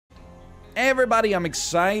Hey everybody, I'm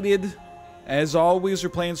excited. As always, we're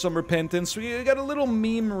playing some Repentance. We got a little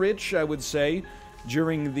meme-rich, I would say,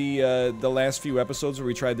 during the last few episodes where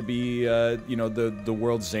we tried to be, you know, the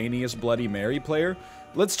world's zaniest Bloody Mary player.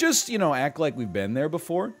 Let's just, you know, act like we've been there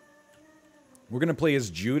before. We're gonna play as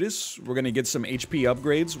Judas. We're gonna get some HP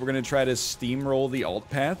upgrades. We're gonna try to steamroll the alt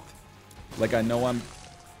path, like I know I'm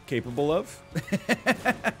capable of.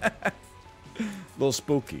 Little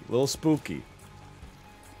spooky, little spooky.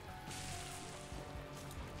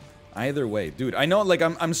 Either way, dude, I know, like,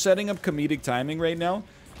 I'm setting up comedic timing right now,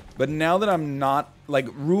 but now that I'm not, like,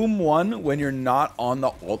 room 1, when you're not on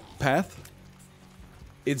the alt path,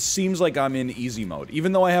 it seems like I'm in easy mode.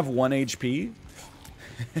 Even though I have 1 HP,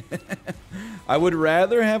 I would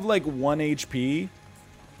rather have, like, 1 HP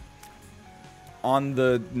on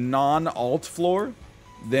the non-alt floor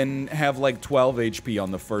than have, like, 12 HP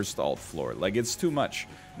on the first alt floor. Like, it's too much.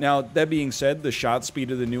 Now, that being said, the shot speed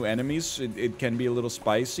of the new enemies, it can be a little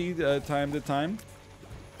spicy time to time.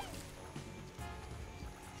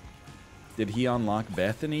 Did he unlock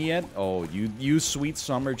Bethany yet? Oh, you sweet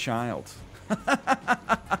summer child.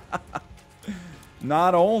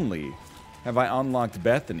 Not only have I unlocked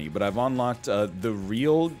Bethany, but I've unlocked the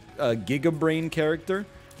real Gigabrain character.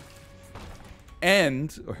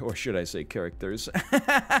 And, or should I say characters.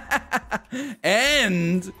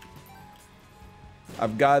 And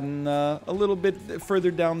I've gotten a little bit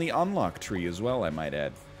further down the unlock tree as well, I might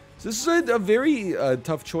add. So this is a very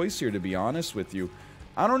tough choice here, to be honest with you.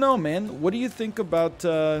 I don't know, man. What do you think about...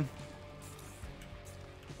 what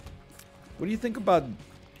do you think about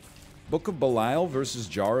Book of Belial versus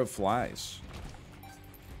Jar of Flies?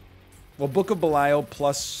 Well, Book of Belial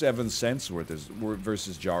plus 7 cents worth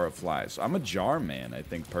versus Jar of Flies. I'm a Jar man, I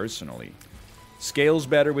think, personally. Scales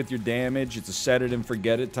better with your damage. It's a set it and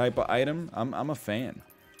forget it type of item. I'm a fan.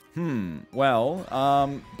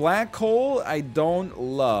 Well, Black Hole I don't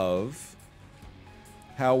love.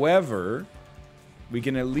 However, we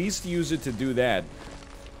can at least use it to do that.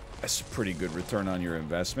 That's a pretty good return on your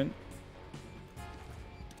investment.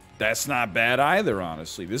 That's not bad either,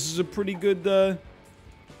 honestly. This is a pretty good,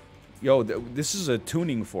 Yo, this is a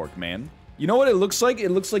tuning fork, man. You know what it looks like? It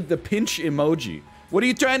looks like the pinch emoji. What are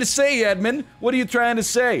you trying to say, Edmund? What are you trying to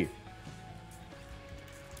say?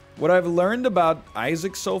 What I've learned about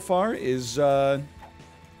Isaac so far is, in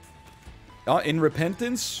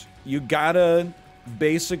Repentance, you gotta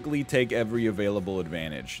basically take every available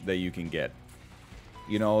advantage that you can get.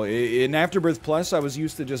 You know, in Afterbirth Plus, I was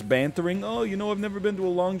used to just bantering. Oh, you know, I've never been to a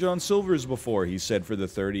Long John Silver's before, he said for the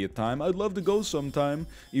 30th time. I'd love to go sometime,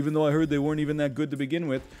 even though I heard they weren't even that good to begin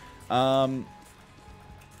with.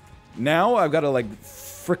 Now I've got to, like,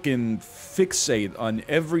 frickin' fixate on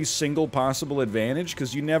every single possible advantage,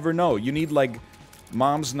 because you never know. You need, like,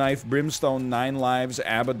 Mom's Knife, Brimstone, 9 Lives,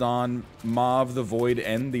 Abaddon, Mav, the Void,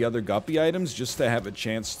 and the other Guppy items just to have a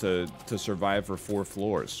chance to survive for 4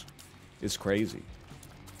 floors. It's crazy.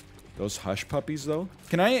 Those Hush Puppies, though?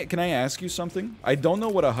 Can I ask you something? I don't know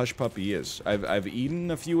what a Hush Puppy is. I've eaten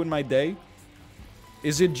a few in my day.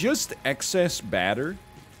 Is it just excess batter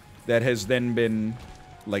that has then been,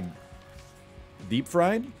 like, deep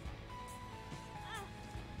fried?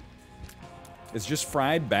 It's just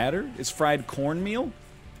fried batter? It's fried cornmeal?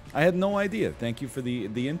 I had no idea. Thank you for the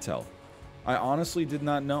intel. I honestly did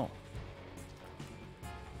not know.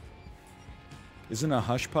 Isn't a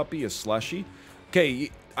Hush Puppy a slushie? Okay,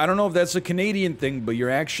 I don't know if that's a Canadian thing, but you're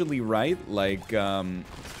actually right. Like,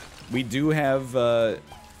 we do have,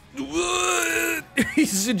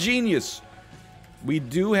 he's a genius. We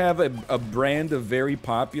do have a brand of very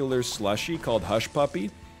popular slushie called Hush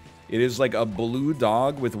Puppy. It is like a blue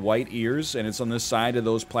dog with white ears, and it's on the side of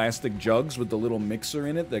those plastic jugs with the little mixer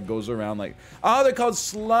in it that goes around like... Oh, they're called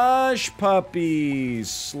Slush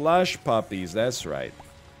Puppies! Slush Puppies, that's right.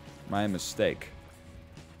 My mistake.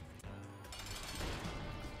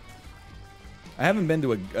 I haven't been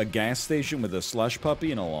to a gas station with a Slush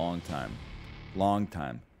Puppy in a long time. Long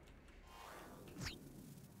time.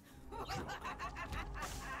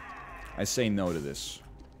 I say no to this.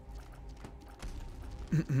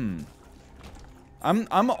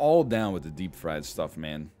 I'm all down with the deep fried stuff,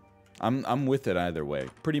 man. I'm with it either way.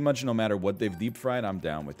 Pretty much no matter what they've deep fried, I'm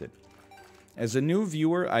down with it. As a new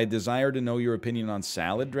viewer, I desire to know your opinion on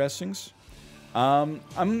salad dressings. So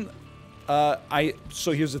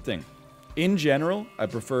here's the thing. In general, I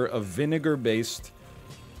prefer a vinegar-based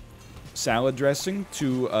salad dressing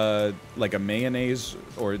to like a mayonnaise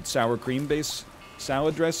or sour cream-based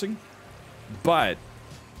salad dressing. But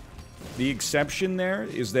the exception there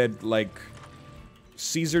is that, like,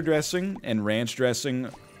 Caesar dressing and ranch dressing,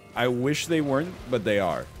 I wish they weren't, but they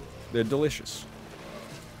are. They're delicious.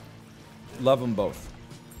 Love them both.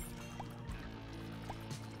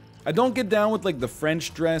 I don't get down with like the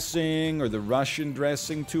French dressing or the Russian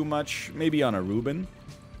dressing too much. Maybe on a Reuben.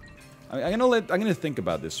 I'm gonna think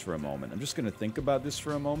about this for a moment. I'm just gonna think about this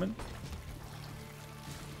for a moment.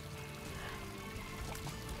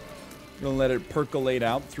 Gonna let it percolate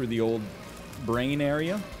out through the old brain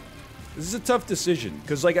area. This is a tough decision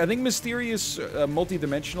because, like, I think Mysterious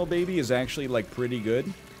Multi-Dimensional Baby is actually like pretty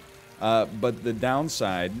good, but the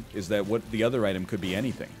downside is that what the other item could be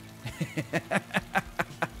anything.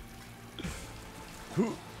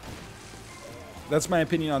 That's my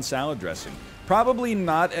opinion on salad dressing. Probably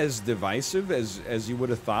not as divisive as you would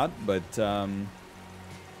have thought, but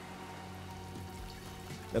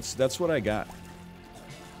that's what I got.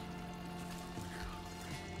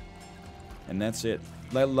 And that's it.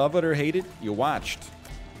 Love it or hate it, you watched.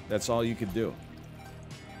 That's all you could do.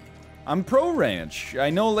 I'm pro ranch. I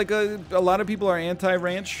know like a lot of people are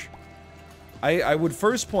anti-ranch. I would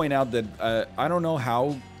first point out that I don't know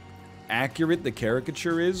how accurate the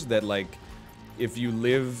caricature is that, like, if you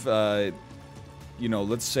live, you know,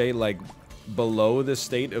 let's say like below the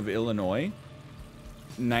state of Illinois,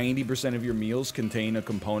 90% of your meals contain a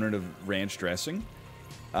component of ranch dressing.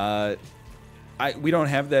 We don't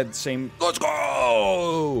have that same... Let's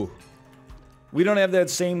go! We don't have that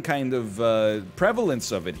same kind of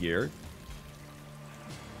prevalence of it here.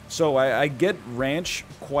 So I get ranch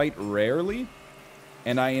quite rarely,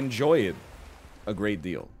 and I enjoy it a great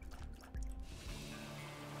deal.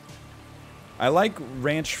 I like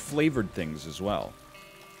ranch-flavored things as well.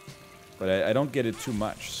 But I don't get it too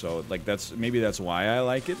much, so like maybe that's why I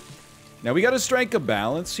like it. Now, we gotta strike a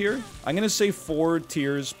balance here. I'm gonna say 4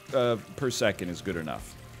 tiers per second is good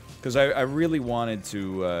enough. Because I really wanted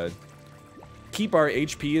to keep our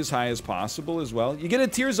HP as high as possible as well. You get a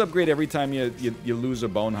tiers upgrade every time you lose a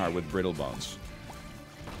bone heart with brittle bones.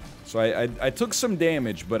 So I took some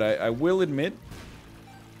damage, but I will admit...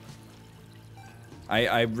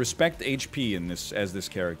 I respect HP in this as this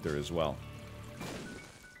character as well.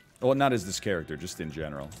 Well, not as this character, just in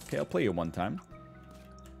general. Okay, I'll play you one time.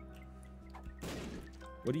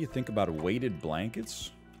 What do you think about weighted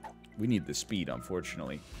blankets? We need the speed,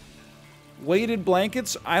 unfortunately. Weighted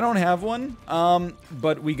blankets? I don't have one.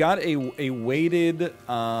 But we got a weighted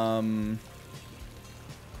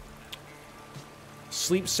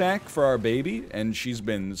sleep sack for our baby, and she's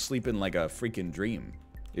been sleeping like a freaking dream.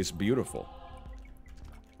 It's beautiful.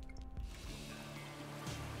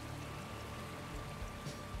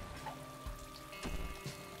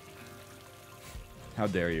 How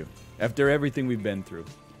dare you? After everything we've been through.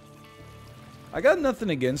 I got nothing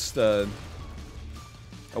against a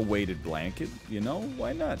weighted blanket, you know?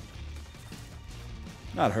 Why not?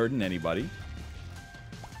 Not hurting anybody.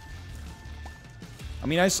 I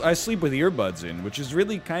mean, I sleep with earbuds in, which is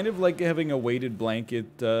really kind of like having a weighted blanket,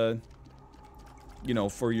 you know,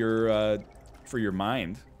 for your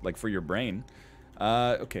mind, like for your brain.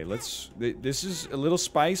 Okay, this is a little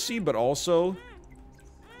spicy, but also...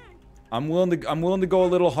 I'm willing to go a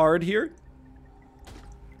little hard here.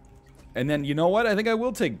 And then, you know what? I think I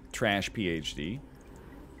will take Trash PhD.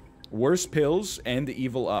 Worst pills and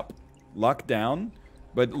evil up. Luck down.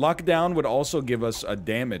 But luck down would also give us a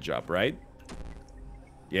damage up, right?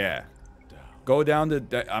 Yeah. Go down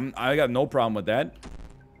to... I got no problem with that.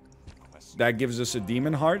 That gives us a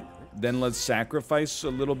demon heart. Then let's sacrifice a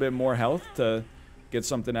little bit more health to get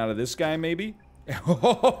something out of this guy, maybe. Ho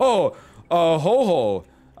ho ho! Ho ho!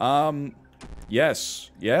 Yes.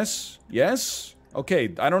 Yes. Yes.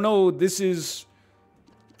 Okay, I don't know, this is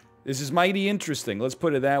mighty interesting, let's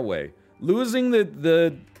put it that way. Losing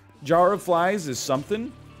the jar of flies is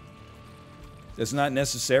something. That's not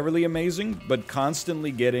necessarily amazing, but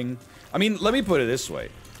constantly getting... I mean, let me put it this way.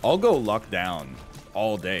 I'll go luck down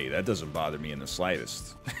all day. That doesn't bother me in the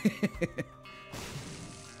slightest.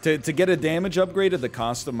 To get a damage upgrade at the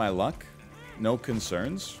cost of my luck, no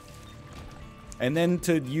concerns. And then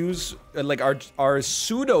to use, like, our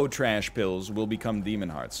pseudo-trash pills will become demon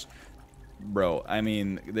hearts. Bro, I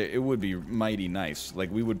mean, it would be mighty nice. Like,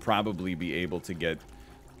 we would probably be able to get,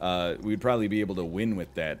 we'd probably be able to win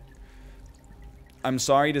with that. I'm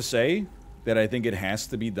sorry to say that I think it has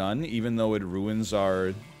to be done, even though it ruins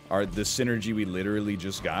the synergy we literally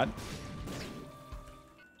just got.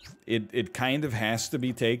 It kind of has to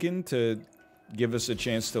be taken to give us a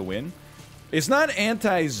chance to win. It's not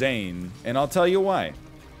anti-Zane, and I'll tell you why.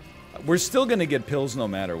 We're still gonna get pills no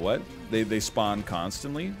matter what. They spawn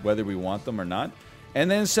constantly, whether we want them or not.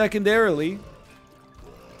 And then secondarily,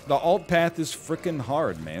 the alt path is frickin'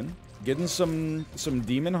 hard, man. Getting some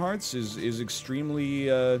demon hearts is extremely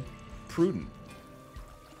prudent.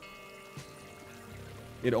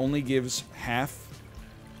 It only gives half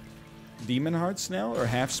demon hearts now, or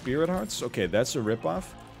half spirit hearts? Okay, that's a ripoff.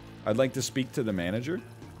 I'd like to speak to the manager.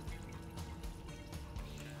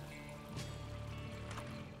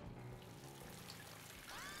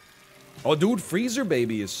 Oh, dude, Freezer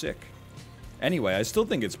Baby is sick. Anyway, I still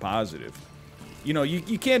think it's positive. You know,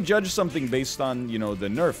 you can't judge something based on, you know, the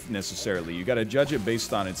nerf necessarily. You gotta judge it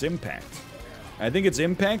based on its impact. I think its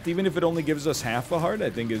impact, even if it only gives us half a heart,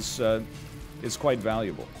 I think is quite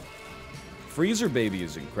valuable. Freezer Baby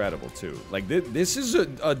is incredible, too. Like, this is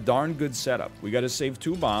a darn good setup. We gotta save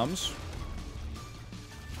 2 bombs.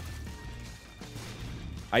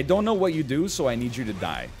 I don't know what you do, so I need you to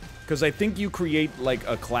die. Because I think you create, like,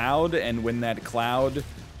 a cloud, and when that cloud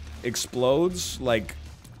explodes, like,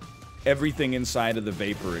 everything inside of the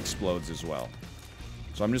vapor explodes as well.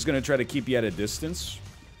 So I'm just gonna try to keep you at a distance.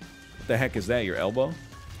 What the heck is that, your elbow?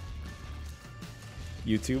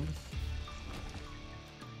 YouTube?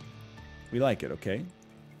 We like it, okay?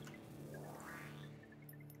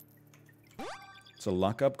 It's a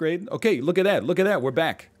luck upgrade? Okay, look at that, look at that, we're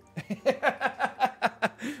back.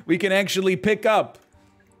 We can actually pick up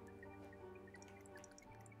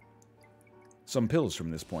some pills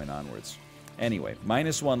from this point onwards. Anyway,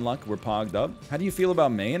 -1 luck, we're pogged up. How do you feel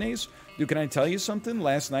about mayonnaise? Dude, can I tell you something?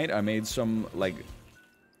 Last night I made some, like,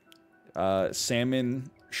 salmon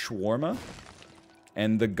shawarma.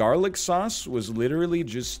 And the garlic sauce was literally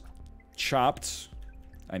just chopped...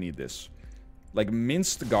 I need this. Like,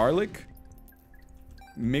 minced garlic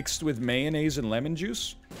mixed with mayonnaise and lemon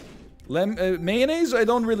juice. Mayonnaise, I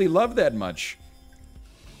don't really love that much.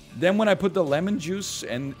 Then when I put the lemon juice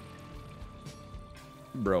and...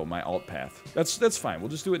 Bro, my alt path. That's fine. We'll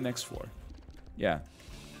just do it next floor. Yeah.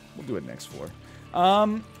 We'll do it next floor.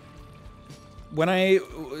 When I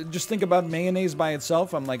just think about mayonnaise by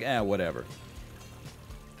itself, I'm like, whatever.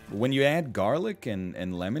 When you add garlic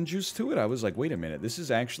and lemon juice to it, I was like, wait a minute, this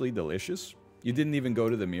is actually delicious. You didn't even go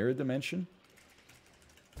to the mirror dimension?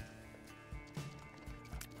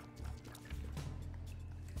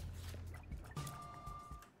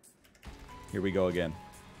 Here we go again.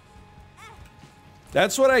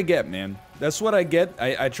 That's what I get, man. That's what I get.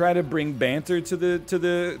 I try to bring banter to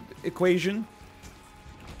the equation.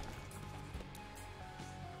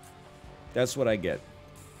 That's what I get.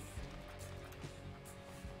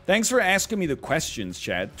 Thanks for asking me the questions,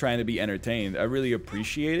 chat. Trying to be entertained. I really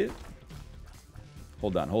appreciate it.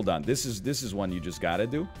 Hold on, hold on. This is one you just gotta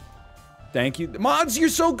do. Thank you. Mods, you're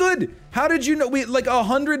so good! How did you know? Like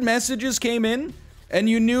 100 messages came in, and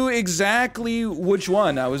you knew exactly which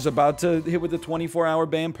one I was about to hit with the 24-hour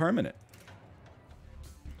ban permanent.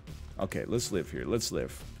 Okay, let's live here. Let's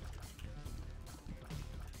live.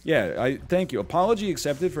 Yeah, thank you. Apology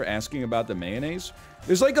accepted for asking about the mayonnaise.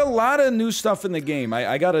 There's like a lot of new stuff in the game.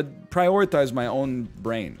 I gotta prioritize my own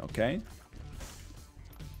brain, okay?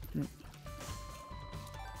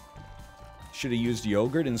 Should have used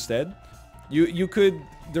yogurt instead. You could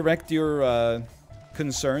direct your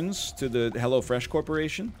concerns to the HelloFresh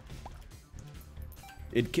Corporation.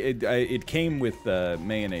 It came with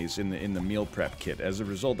mayonnaise in the meal prep kit. As a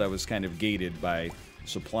result, I was kind of gated by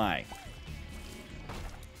supply.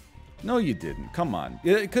 No, you didn't. Come on.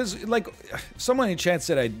 Because, like, someone in chat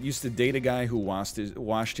said I used to date a guy who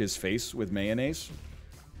washed his face with mayonnaise.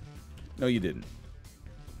 No, you didn't.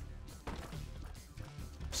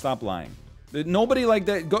 Stop lying. Nobody like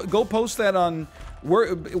that. Go post that on...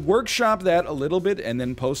 workshop that a little bit and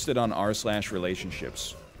then post it on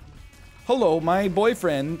r/relationships. Hello, my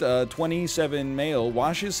boyfriend, 27 male,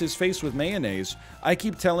 washes his face with mayonnaise. I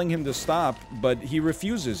keep telling him to stop, but he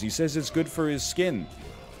refuses. He says it's good for his skin.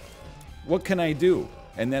 What can I do?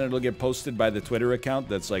 And then it'll get posted by the Twitter account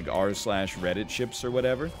that's like r/Reddit ships or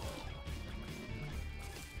whatever.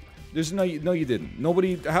 There's no, you didn't.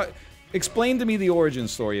 Nobody, explain to me the origin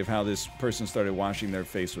story of how this person started washing their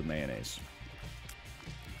face with mayonnaise.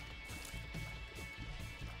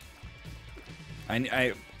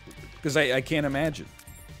 Because I can't imagine.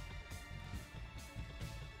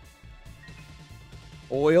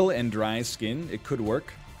 Oil and dry skin, it could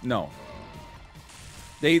work. No.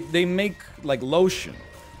 They make, like, lotion.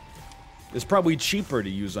 It's probably cheaper to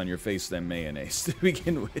use on your face than mayonnaise to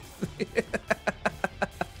begin with.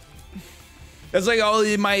 It's like,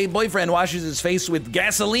 oh, my boyfriend washes his face with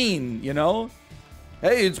gasoline, you know?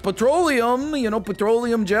 Hey, it's petroleum, you know,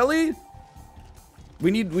 petroleum jelly.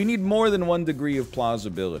 We need more than 1 degree of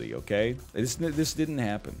plausibility, okay? This didn't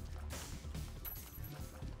happen.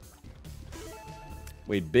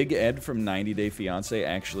 Wait, Big Ed from 90 Day Fiancé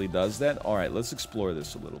actually does that? Alright, let's explore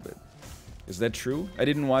this a little bit. Is that true? I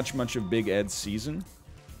didn't watch much of Big Ed's season.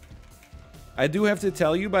 I do have to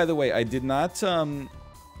tell you, by the way, I did not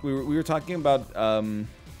we were talking about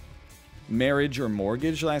Marriage or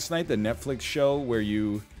Mortgage last night, the Netflix show where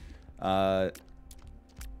you I'm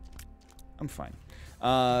fine.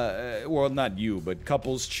 Well, not you, but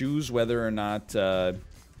couples choose whether or not to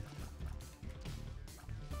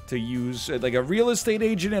use, like, a real estate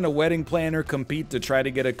agent and a wedding planner compete to try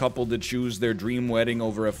to get a couple to choose their dream wedding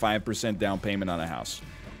over a 5% down payment on a house.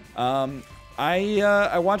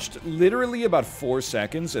 I watched literally about 4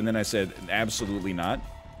 seconds, and then I said, absolutely not.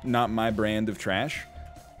 Not my brand of trash.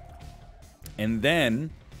 And then,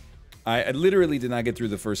 I literally did not get through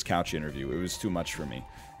the first couch interview. It was too much for me.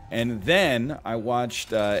 And then, I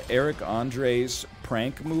watched Eric Andre's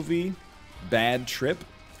prank movie, Bad Trip.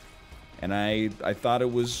 And I thought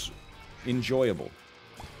it was enjoyable.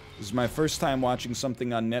 This is my first time watching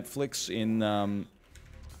something on Netflix in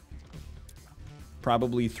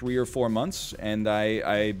probably 3 or 4 months, and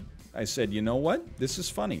I said, you know what? This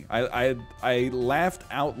is funny. I laughed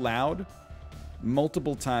out loud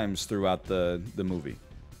multiple times throughout the movie.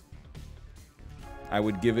 I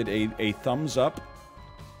would give it a thumbs up.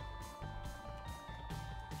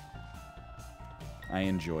 I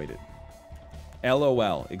enjoyed it.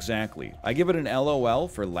 LOL, exactly. I give it an LOL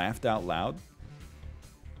for laughed out loud.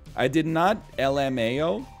 I did not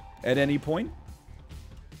LMAO at any point.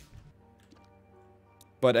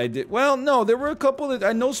 But I did... Well, no, there were a couple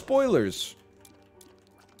that... no spoilers.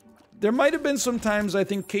 There might have been some times I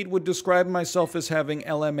think Kate would describe myself as having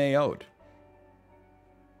LMAO'd.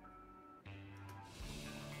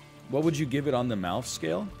 What would you give it on the mouth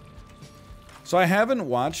scale? So I haven't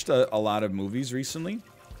watched a lot of movies recently.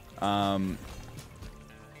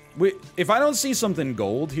 If I don't see something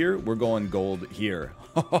gold here, we're going gold here.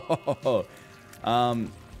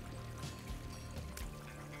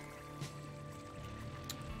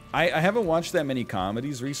 I haven't watched that many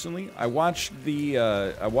comedies recently. I watched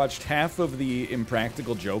half of the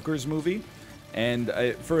Impractical Jokers movie, and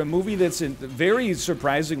for a movie that's very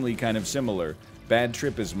surprisingly kind of similar, Bad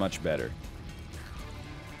Trip is much better.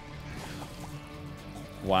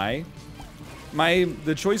 Why?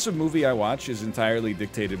 The choice of movie I watch is entirely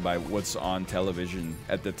dictated by what's on television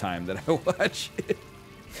at the time that I watch it.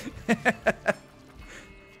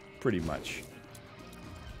 Pretty much.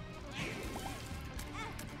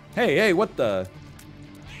 Hey, what the?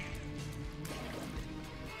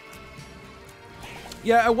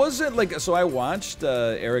 Yeah, I wasn't like... So I watched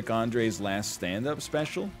Eric Andre's last stand-up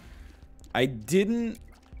special. I didn't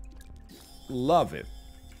love it.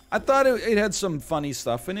 I thought it had some funny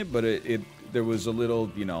stuff in it, but there was a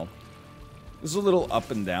little, you know... It was a little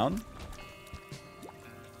up and down.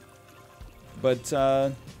 But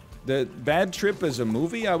the Bad Trip as a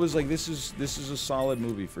movie, I was like, this is a solid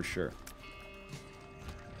movie for sure.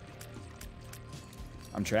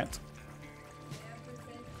 I'm trapped.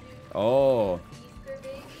 Oh.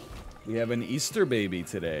 We have an Easter baby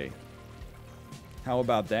today. How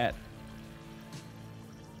about that?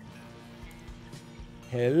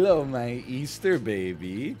 Hello, my Easter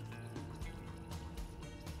baby.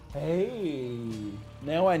 Hey.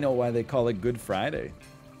 Now I know why they call it Good Friday.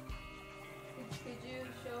 Could you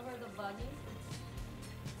show her the bunnies?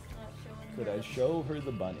 It's not showing Could her. I show her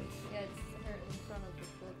the bunnies? Yeah, it's her in front of the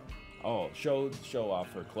clothing. Oh, show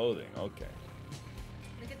off her clothing. Okay.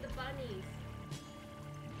 Look at the bunnies.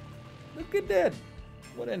 Look at that.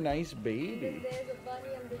 What a nice baby. And there's a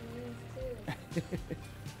bunny on the news too.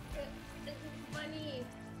 This is funny.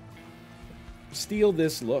 Steal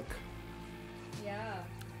this look. Yeah.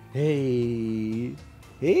 Hey.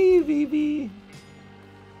 Hey, baby.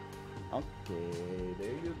 Okay,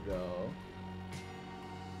 there you go.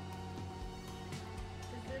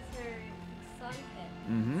 This is her sun head.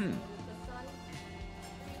 Mm-hmm. So with the sun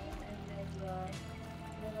cream and then the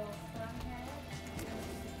little sun head.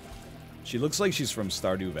 She looks like she's from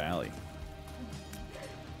Stardew Valley.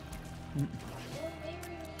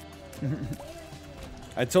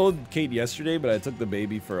 I told Kate yesterday, but I took the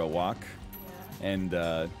baby for a walk. Yeah. And,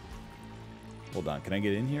 hold on, can I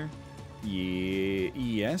get in here? Yeah,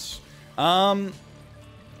 yes.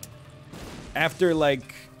 After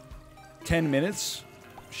like 10 minutes,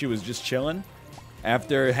 she was just chilling.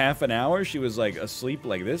 After half an hour, she was like asleep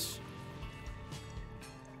like this.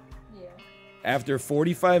 Yeah. After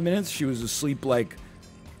 45 minutes, she was asleep like,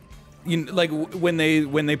 you know, like when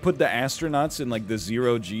they put the astronauts in like the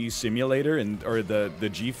 0G simulator or the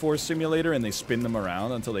G-force simulator and they spin them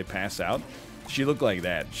around until they pass out. She looked like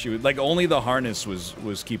that. She would like only the harness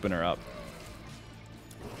was keeping her up.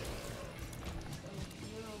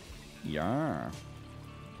 Yeah.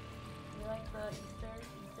 You like the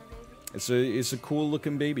Easter baby? It's a cool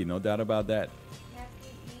looking baby, no doubt about that. Happy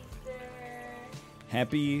Easter.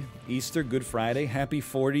 Happy Easter, Good Friday. Happy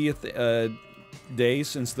 40th day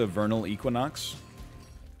since the vernal equinox.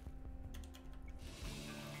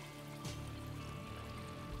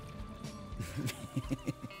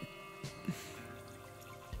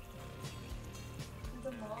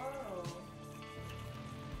 Tomorrow.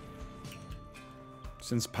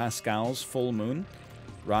 Since Pascal's full moon.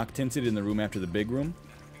 Rock tinted in the room after the big room.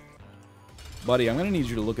 Buddy, I'm gonna need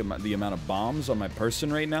you to look at the amount of bombs on my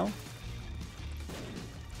person right now.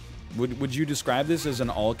 Would you describe this as an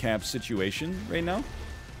all-cap situation right now?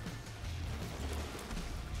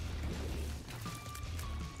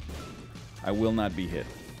 I will not be hit.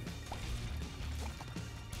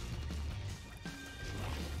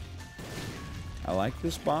 I like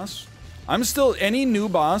this boss. I'm still... Any new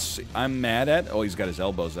boss I'm mad at... Oh, he's got his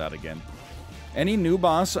elbows out again. Any new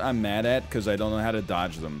boss I'm mad at because I don't know how to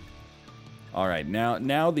dodge them. Alright,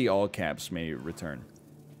 now the all caps may return.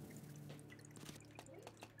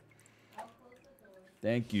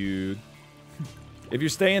 Thank you. If you're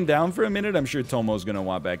staying down for a minute, I'm sure Tomo's gonna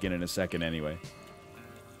walk back in a second anyway.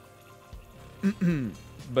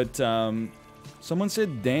 But, someone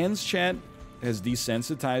said Dan's chat has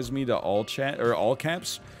desensitized me to all chat, or all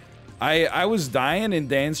caps. I was dying in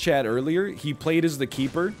Dan's chat earlier. He played as the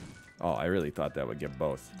Keeper. Oh, I really thought that would get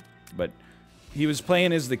both. But he was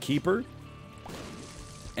playing as the Keeper.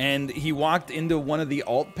 And he walked into one of the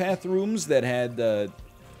alt path rooms that had,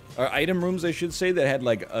 or item rooms, I should say, that had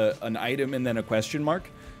like an item and then a question mark.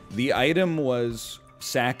 The item was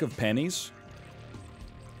sack of pennies.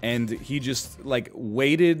 And he just, like,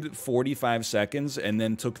 waited 45 seconds and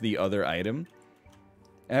then took the other item.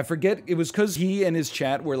 And I forget, it was because he and his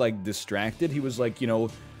chat were, like, distracted. He was like, you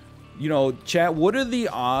know, chat, what are the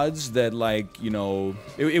odds that, like, you know...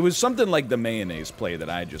 It was something like the mayonnaise play that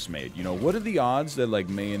I just made. You know, what are the odds that, like,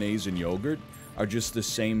 mayonnaise and yogurt are just the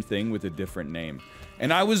same thing with a different name?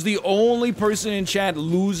 And I was the only person in chat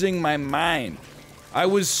losing my mind. I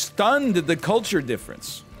was stunned at the culture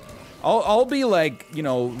difference. I'll be like, you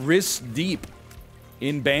know, wrist deep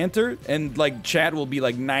in banter, and like chat will be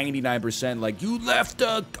like 99% like, you left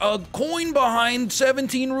a coin behind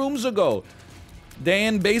 17 rooms ago.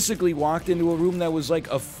 Dan basically walked into a room that was like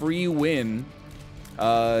a free win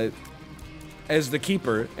as the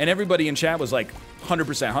Keeper, and everybody in chat was like 100%,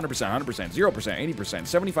 100%, 100%, 0%, 80%,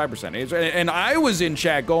 75%. And I was in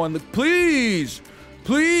chat going, please,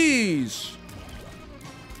 please.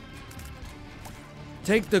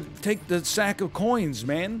 Take the sack of coins,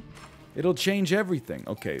 man. It'll change everything.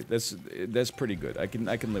 Okay, that's pretty good. I can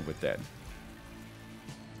live with that.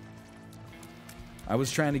 I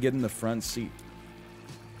was trying to get in the front seat.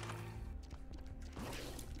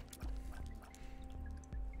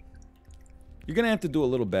 You're gonna have to do a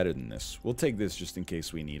little better than this. We'll take this just in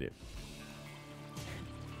case we need it.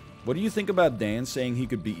 What do you think about Dan saying he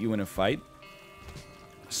could beat you in a fight?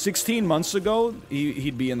 16 months ago,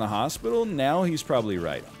 he'd be in the hospital. Now he's probably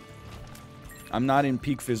right. I'm not in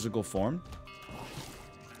peak physical form.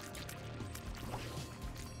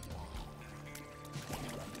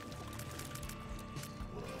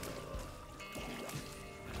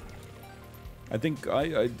 I think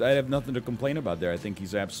I have nothing to complain about there. I think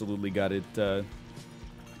he's absolutely got it,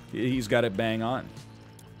 he's got it bang on.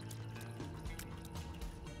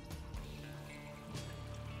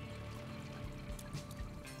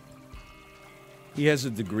 He has a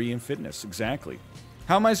degree in fitness, exactly.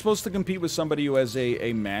 How am I supposed to compete with somebody who has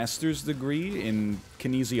a master's degree in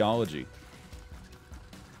kinesiology?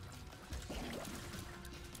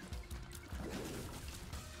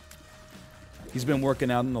 He's been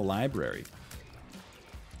working out in the library.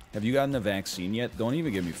 Have you gotten the vaccine yet? Don't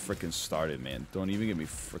even get me frickin' started, man. Don't even get me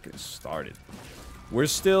frickin' started. We're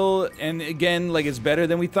still, and again, like, it's better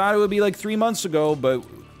than we thought it would be like 3 months ago, but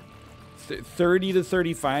 30 to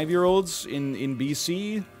 35-year-olds in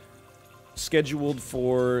BC scheduled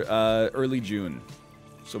for early June.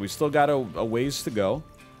 So we still got a ways to go.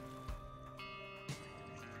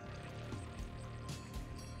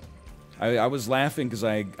 I was laughing because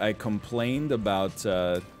I complained about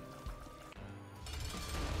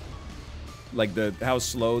like how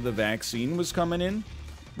slow the vaccine was coming in.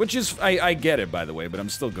 Which is, I get it, by the way, but I'm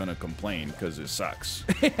still gonna complain because it sucks.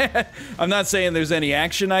 I'm not saying there's any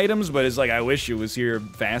action items, but it's like I wish it was here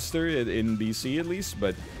faster in BC at least.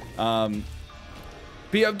 But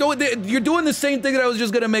you're doing the same thing that I was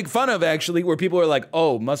just gonna make fun of, actually, where people are like,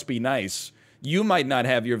 "Oh, must be nice. You might not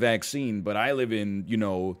have your vaccine, but I live in, you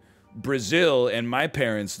know, Brazil, and my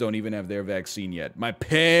parents don't even have their vaccine yet. My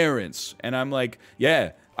parents." And I'm like,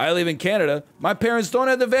 "Yeah, I live in Canada. My parents don't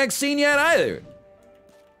have the vaccine yet either.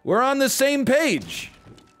 We're on the same page."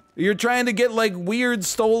 You're trying to get, like, weird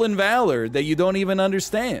stolen valor that you don't even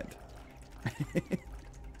understand.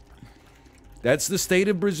 That's the state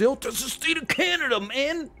of Brazil. That's the state of Canada,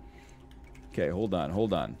 man. Okay, hold on,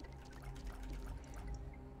 hold on.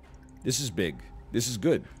 This is big. This is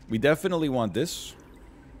good. We definitely want this.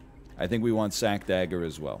 I think we want Sack Dagger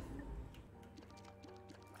as well.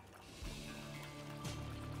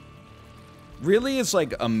 Really, it's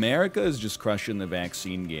like America is just crushing the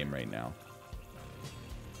vaccine game right now.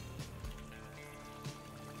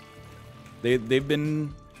 They've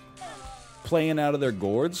been playing out of their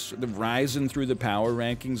gourds. They're rising through the power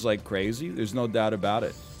rankings like crazy. There's no doubt about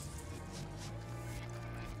it.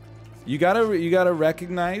 You gotta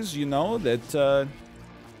recognize, you know, that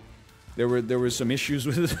there were some issues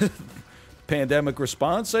with pandemic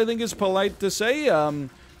response. I think it's polite to say,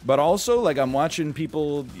 but also, like, I'm watching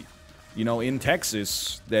people, you know, in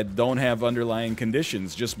Texas that don't have underlying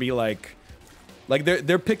conditions just be like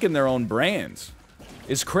they're picking their own brands.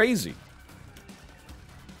 It's crazy.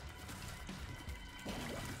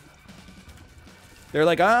 They're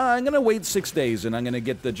like, I'm gonna wait 6 days and I'm gonna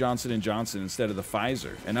get the Johnson & Johnson instead of the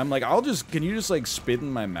Pfizer. And I'm like, can you just like spit in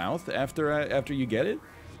my mouth after you get it?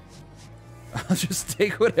 I'll just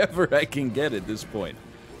take whatever I can get at this point.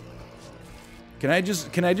 Can I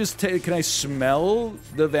smell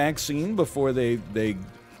the vaccine before they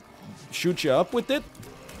shoot you up with it?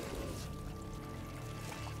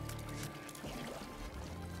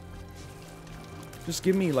 Just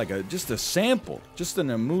give me like just a sample, just an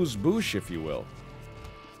amuse-bouche, if you will.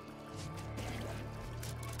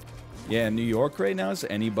 Yeah, in New York right now, is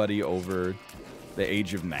anybody over the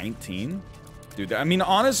age of 19? Dude, I mean,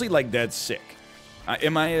 honestly, like, that's sick.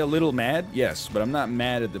 Am I a little mad? Yes, but I'm not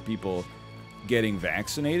mad at the people getting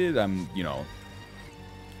vaccinated. I'm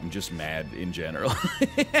just mad in general.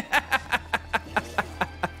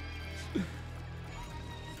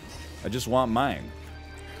 I just want mine.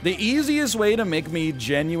 The easiest way to make me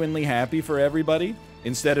genuinely happy for everybody,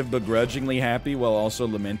 instead of begrudgingly happy while also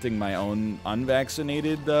lamenting my own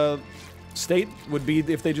unvaccinated state, would be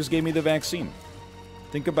if they just gave me the vaccine.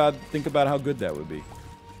 Think about how good that would be.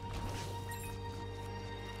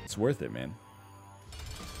 It's worth it, man.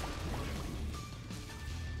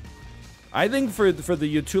 I think for the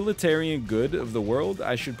utilitarian good of the world,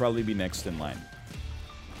 I should probably be next in line.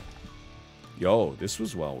 Yo, this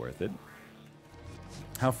was well worth it.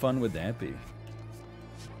 How fun would that be?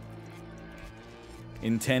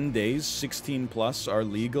 In 10 days, 16 plus are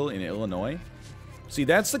legal in Illinois. See,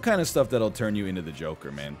 that's the kind of stuff that'll turn you into the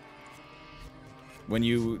Joker, man. When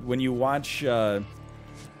you watch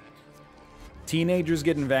teenagers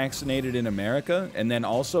getting vaccinated in America, and then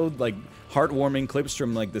also like heartwarming clips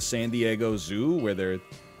from like the San Diego Zoo where they're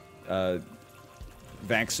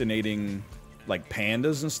vaccinating like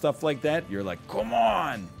pandas and stuff like that, you're like, come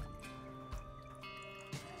on!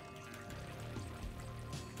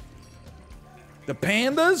 The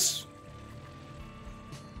pandas?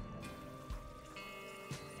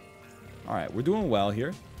 Alright, we're doing well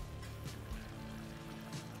here.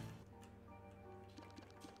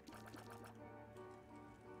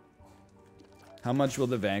 How much will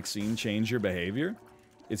the vaccine change your behavior?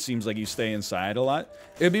 It seems like you stay inside a lot.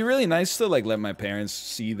 It'd be really nice to like let my parents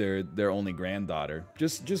see their only granddaughter.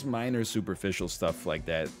 Just minor superficial stuff like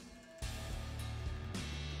that.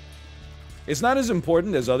 It's not as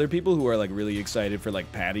important as other people who are like really excited for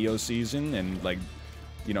like patio season and like,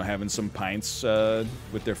 you know, having some pints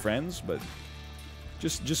with their friends, but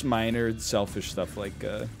just minor selfish stuff like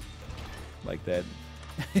that.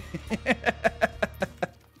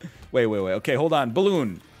 Wait. Okay, hold on.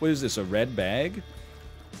 Balloon. What is this? A red bag?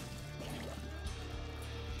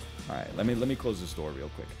 All right, let me close this door real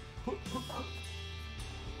quick.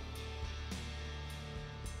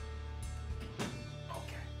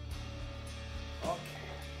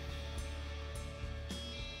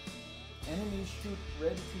 Enemies shoot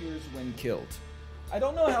red tears when killed. I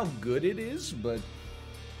don't know how good it is, but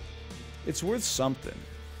it's worth something.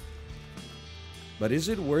 But is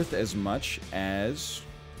it worth as much as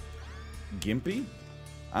Gimpy?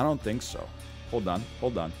 I don't think so. Hold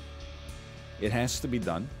on. It has to be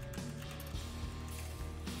done.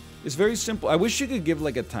 It's very simple. I wish you could give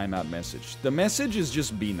like a timeout message. The message is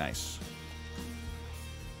just be nice.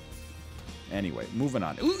 Anyway, moving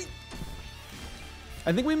on. Ooh.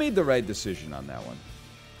 I think we made the right decision on that one.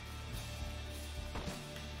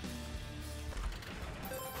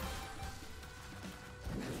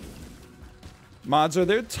 Mods, are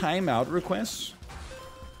there timeout requests?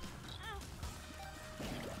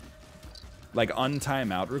 Like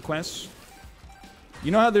untimeout requests? You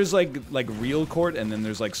know how there's like real court and then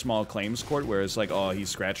there's like small claims court where it's like, oh, he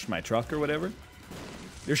scratched my truck or whatever?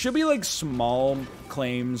 There should be, like, small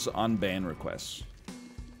claims on ban requests.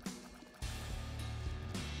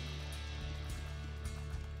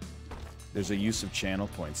 There's a use of channel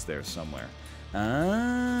points there somewhere.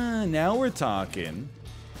 Ah, now we're talking.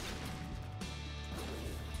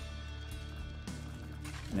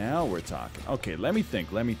 Now we're talking. Okay, let me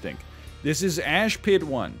think, let me think. This is Ash Pit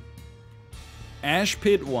 1. Ash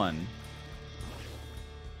Pit 1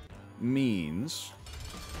 means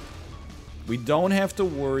we don't have to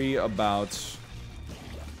worry about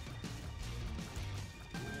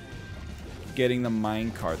getting the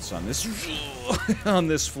mine carts on this on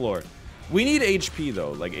this floor. We need HP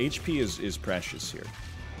though. Like HP is precious here.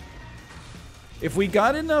 If we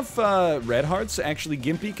got enough red hearts, actually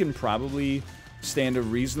Gimpy can probably stand a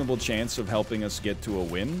reasonable chance of helping us get to a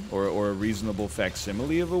win, or a reasonable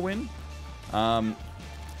facsimile of a win. Right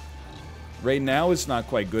now it's not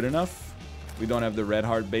quite good enough. We don't have the red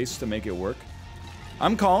heart base to make it work.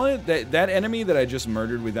 I'm calling it that enemy that I just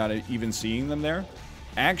murdered without even seeing them there,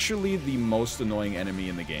 actually the most annoying enemy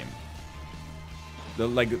in the game. The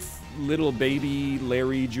like little baby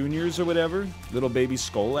Larry Juniors or whatever, little baby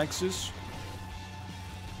Skull X's,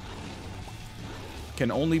 can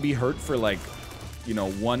only be hurt for like, you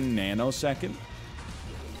know, 1 nanosecond.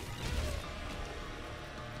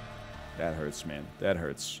 That hurts, man. That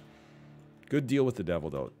hurts. Good deal with the devil,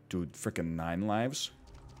 though. Dude, frickin' 9 lives.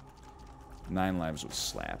 9 lives would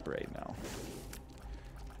slap right now.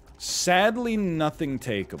 Sadly, nothing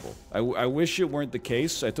takeable. I wish it weren't the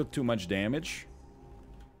case. I took too much damage.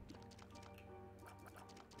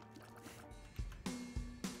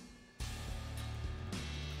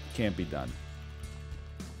 Can't be done.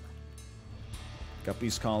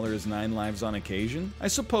 Guppy's collar is 9 lives on occasion? I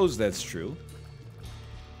suppose that's true.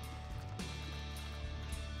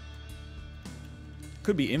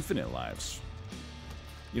 Could be infinite lives.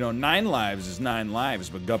 You know, 9 lives is 9 lives,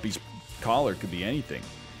 but Guppy's collar could be anything.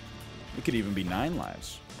 It could even be 9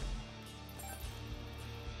 lives.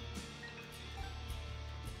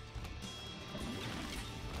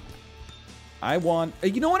 I want...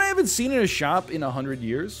 You know what I haven't seen in a shop in 100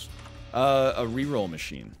 years? A reroll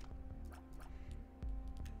machine.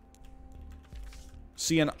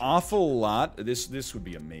 See an awful lot... This would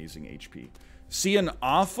be amazing HP. See an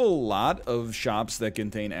awful lot of shops that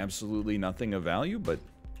contain absolutely nothing of value, but...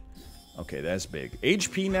 Okay, that's big.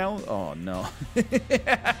 HP now? Oh, no.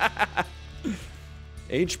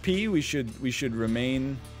 HP we should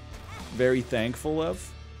remain very thankful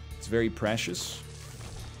of. It's very precious.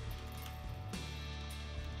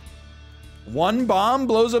 1 bomb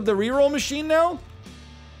blows up the reroll machine now?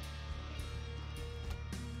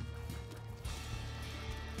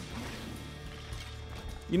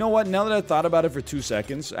 You know what? Now that I've thought about it for 2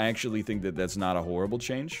 seconds, I actually think that that's not a horrible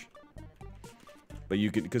change. But you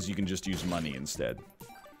can, because you can just use money instead.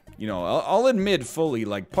 You know, I'll admit fully,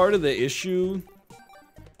 like, part of the issue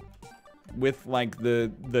with, like,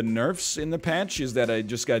 the nerfs in the patch is that I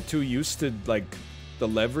just got too used to, like, the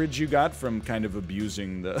leverage you got from kind of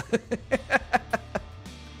abusing the...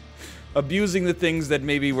 abusing the things that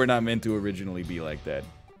maybe were not meant to originally be like that.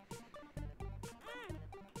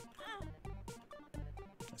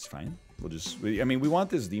 That's fine. We'll just... I mean, we want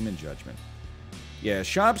this Demon Judgment. Yeah,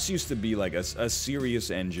 shops used to be like a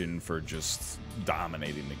serious engine for just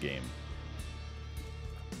dominating the game.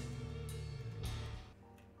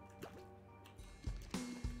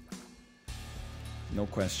 No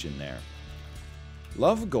question there.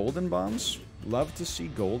 Love golden bombs. Love to see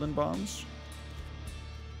golden bombs.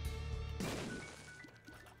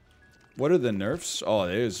 What are the nerfs? Oh,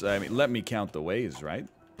 there's... I mean, let me count the ways, right?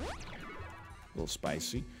 A little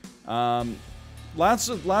spicy. Lots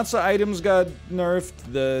of items got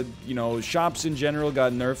nerfed. The, you know, shops in general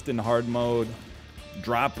got nerfed in hard mode.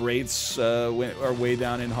 Drop rates are way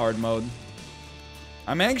down in hard mode.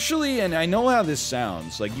 I'm actually, and I know how this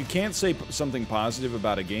sounds, like, you can't say something positive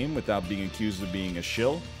about a game without being accused of being a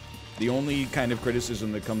shill. The only kind of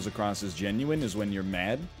criticism that comes across as genuine is when you're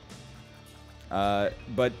mad.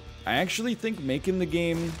 But I actually think making the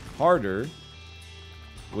game harder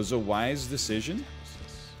was a wise decision.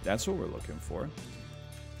 That's what we're looking for.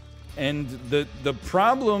 And the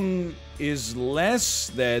problem is less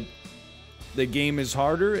that the game is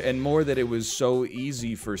harder and more that it was so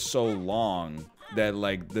easy for so long that,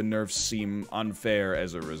 like, the nerfs seem unfair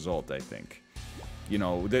as a result, I think. You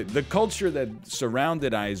know, the culture that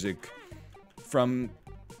surrounded Isaac from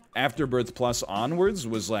Afterbirth Plus onwards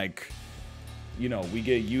was like, you know, we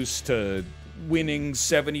get used to winning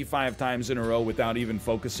 75 times in a row without even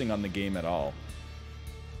focusing on the game at all.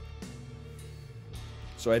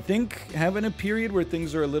 So I think having a period where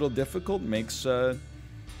things are a little difficult makes,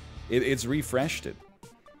 it's refreshed it.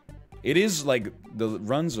 It is like, the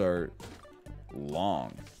runs are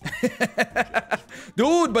long.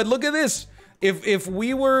 Dude, but look at this. If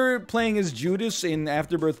we were playing as Judas in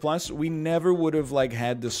Afterbirth Plus, we never would have like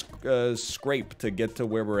had to scrape to get to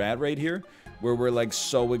where we're at right here, where we're like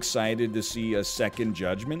so excited to see a second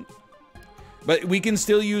judgment. But we can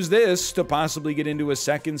still use this to possibly get into a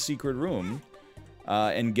second secret room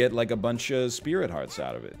and get like a bunch of spirit hearts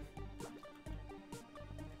out of it.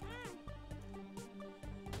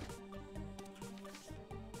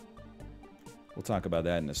 We'll talk about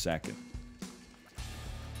that in a second.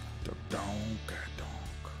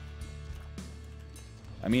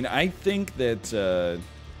 I mean, I think that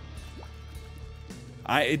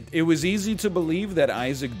it was easy to believe that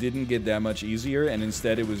Isaac didn't get that much easier, and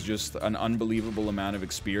instead it was just an unbelievable amount of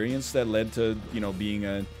experience that led to, you know,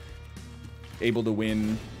 being able to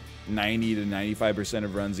win 90 to 95%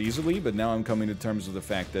 of runs easily. But now I'm coming to terms with the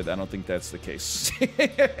fact that I don't think that's the case.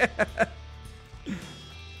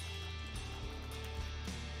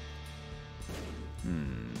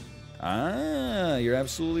 Ah, you're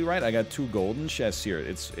absolutely right. I got 2 golden chests here.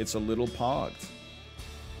 It's a little pogged.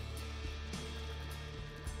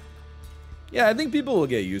 Yeah, I think people will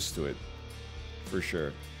get used to it, for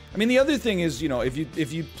sure. I mean, the other thing is, you know, if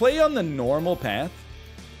you play on the normal path,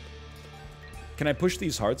 can I push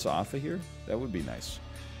these hearts off of here? That would be nice.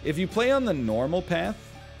 If you play on the normal path,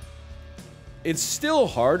 it's still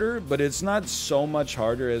harder, but it's not so much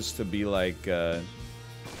harder as to be like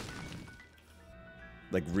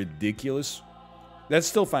ridiculous. That's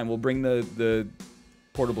still fine. We'll bring the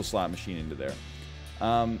portable slot machine into there.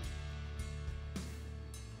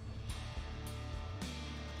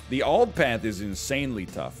 The alt path is insanely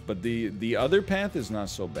tough, but the other path is not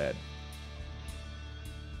so bad.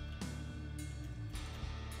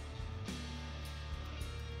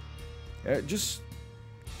 Just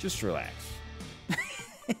relax.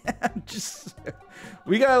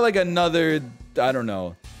 We got like another, I don't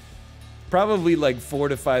know, probably like 4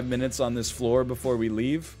 to 5 minutes on this floor before we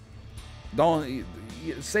leave. Don't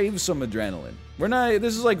save some adrenaline. We're not.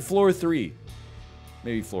 This is like floor 3,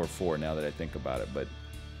 maybe floor 4 now that I think about it. But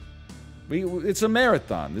it's a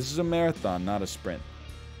marathon. This is a marathon, not a sprint.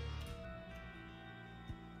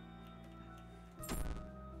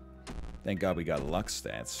 Thank God we got luck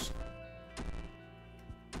stats.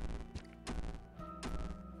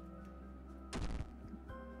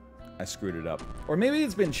 I screwed it up. Or maybe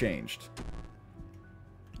it's been changed.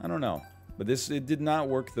 I don't know. But it did not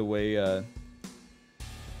work the way I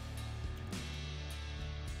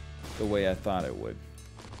thought it would.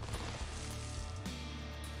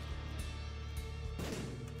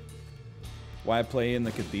 Why play in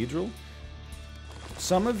the cathedral?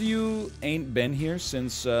 Some of you ain't been here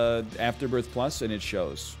since Afterbirth Plus, and it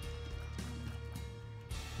shows.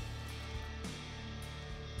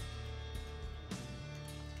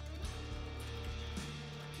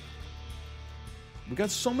 We got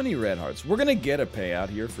so many red hearts. We're gonna get a payout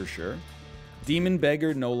here for sure. Demon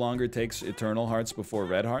Beggar no longer takes eternal hearts before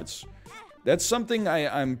red hearts. That's something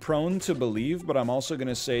I'm prone to believe, but I'm also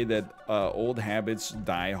gonna say that old habits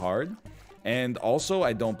die hard. And also,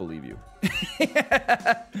 I don't believe you.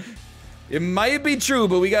 It might be true,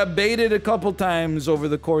 but we got baited a couple times over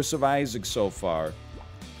the course of Isaac so far.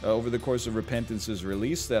 Over the course of Repentance's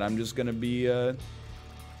release, that I'm just gonna be I'm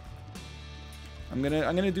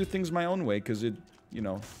gonna do things my own way, because it, you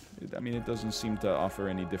know, I mean, it doesn't seem to offer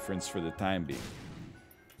any difference for the time being.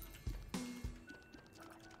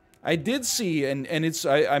 I did see, and it's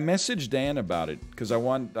I messaged Dan about it because I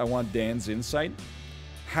want Dan's insight.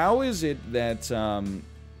 How is it that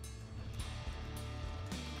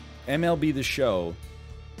MLB The Show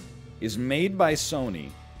is made by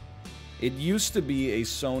Sony? It used to be a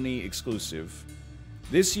Sony exclusive.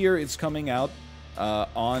 This year it's coming out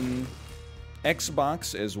on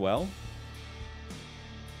Xbox as well.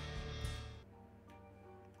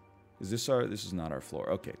 Is this our? This is not our floor.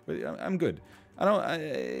 Okay, but I'm good.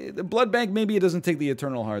 The Blood Bank, maybe it doesn't take the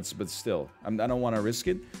Eternal Hearts, but still, I don't want to risk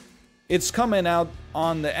it. It's coming out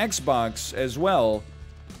on the Xbox as well,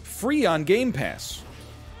 free on Game Pass.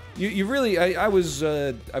 You really,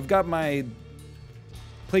 I've got my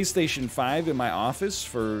PlayStation 5 in my office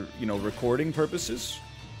for, you know, recording purposes.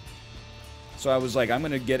 So I was like, I'm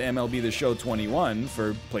going to get MLB The Show 21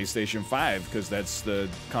 for PlayStation 5, because that's the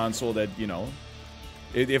console that, you know,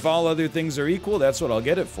 if all other things are equal, that's what I'll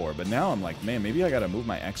get it for. But now I'm like, man, maybe I got to move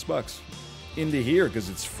my Xbox into here because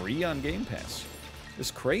it's free on Game Pass.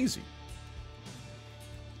 It's crazy.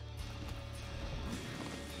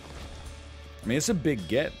 I mean, it's a big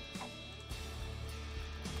get.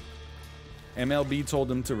 MLB told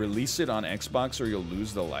them to release it on Xbox or you'll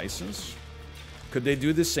lose the license. Could they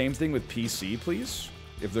do the same thing with PC, please?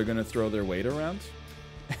 If they're gonna throw their weight around?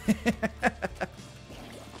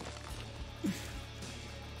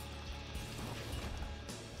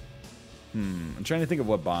 I'm trying to think of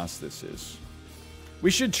what boss this is.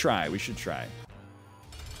 We should try. We should try.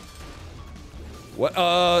 What?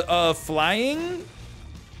 Flying?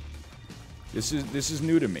 This is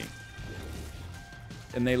new to me.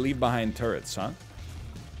 And they leave behind turrets, huh?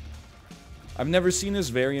 I've never seen this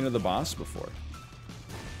variant of the boss before.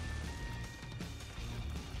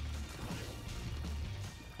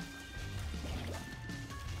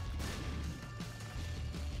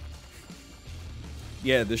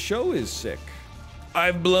 Yeah, the show is sick.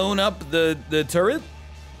 I've blown up the turret?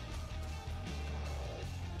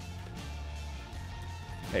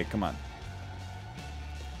 Hey, come on.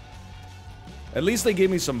 At least they gave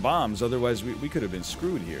me some bombs, otherwise we could have been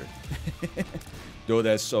screwed here. Though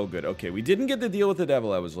that's so good. Okay, we didn't get the deal with the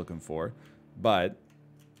devil I was looking for, but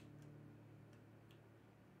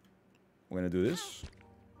we're gonna do this.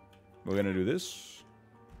 We're gonna do this.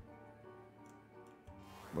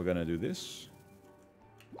 We're gonna do this.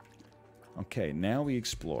 Okay, now we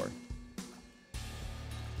explore.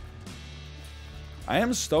 I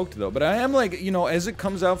am stoked though, but I am like, you know, as it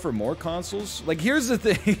comes out for more consoles, like here's the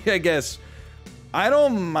thing, I guess. I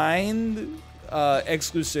don't mind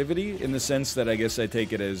exclusivity in the sense that I guess I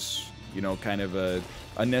take it as, you know, kind of a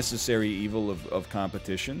necessary evil of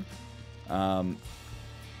competition.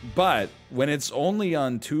 But when it's only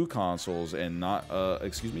on 2 consoles and not,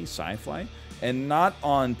 excuse me, Sci-Fi, and not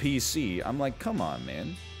on PC, I'm like, come on,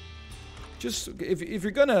 man. Just, if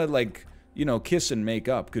you're gonna, like, you know, kiss and make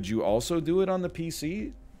up, could you also do it on the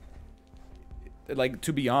PC? Like,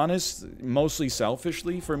 to be honest, mostly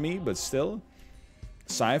selfishly for me, but still.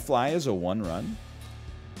 Sci-Fi is a 1 run?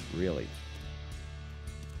 Really?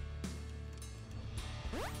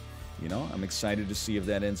 You know, I'm excited to see if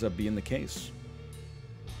that ends up being the case.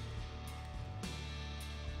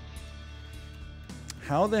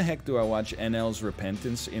 How the heck do I watch NL's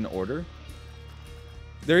Repentance in order?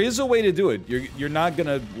 There is a way to do it. You're not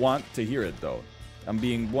gonna want to hear it though. I'm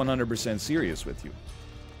being 100% serious with you.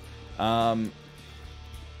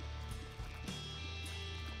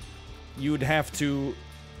 You'd have to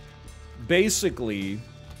basically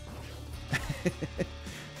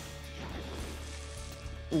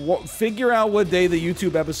figure out what day the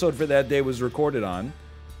YouTube episode for that day was recorded on,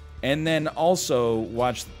 and then also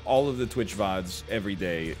watch all of the Twitch VODs every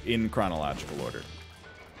day in chronological order.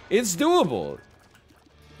 It's doable.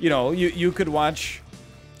 You know, you could watch,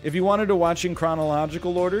 if you wanted to watch in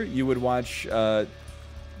chronological order, you would watch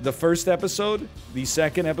the first episode, the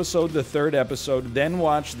second episode, the third episode, then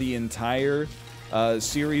watch the entire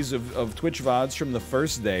series of Twitch VODs from the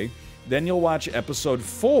first day. Then you'll watch episode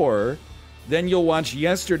 4, then you'll watch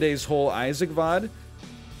yesterday's whole Isaac VOD,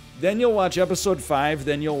 then you'll watch episode 5,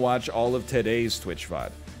 then you'll watch all of today's Twitch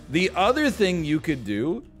VOD. The other thing you could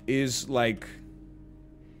do is, like,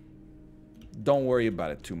 don't worry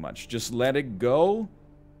about it too much. Just let it go,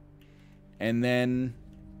 and then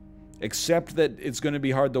accept that it's going to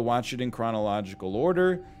be hard to watch it in chronological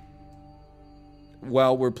order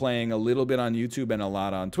while we're playing a little bit on YouTube and a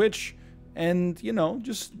lot on Twitch, and, you know,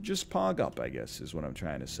 just pog up, I guess, is what I'm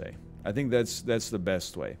trying to say. I think that's the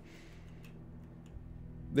best way.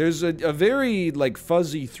 There's a very, like,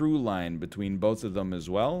 fuzzy through line between both of them as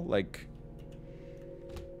well. Like,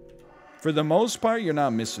 for the most part, you're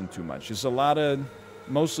not missing too much. It's a lot of,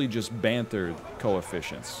 mostly just banter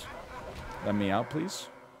coefficients. Let me out, please.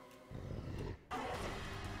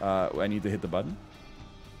 I need to hit the button.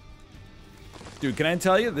 Dude, can I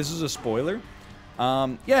tell you? This is a spoiler.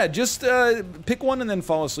 Yeah, just pick one and then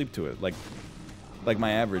fall asleep to it. Like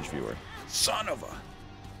my average viewer. Son of a...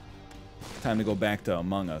 Time to go back to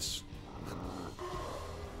Among Us.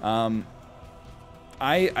 I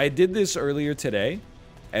did this earlier today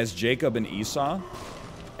as Jacob and Esau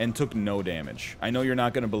and took no damage. I know you're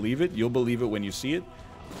not going to believe it. You'll believe it when you see it.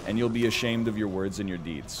 And you'll be ashamed of your words and your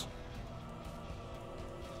deeds.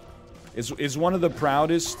 It's one of the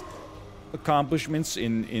proudest accomplishments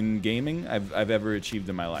in gaming I've ever achieved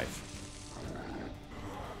in my life.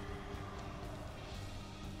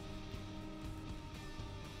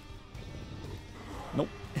 Nope.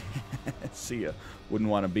 See ya. Wouldn't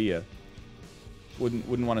want to be ya. Wouldn't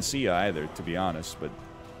want to see ya either, to be honest, but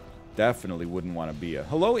definitely wouldn't want to be ya.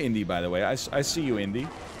 Hello, Indy, by the way. I see you, Indy.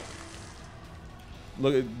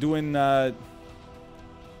 Look, doing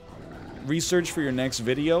research for your next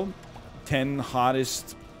video. 10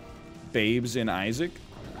 hottest babes in Isaac.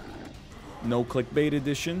 No clickbait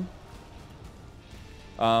edition.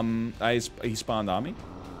 He spawned on me.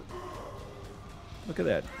 Look at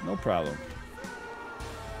that. No problem.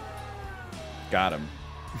 Got him.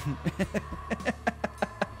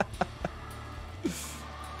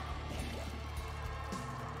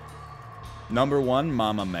 Number 1,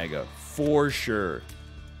 Mama Mega. For sure.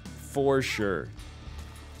 For sure.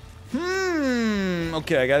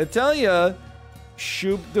 Okay, I gotta tell ya.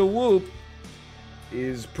 Shoop the Whoop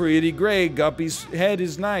is pretty great. Guppy's head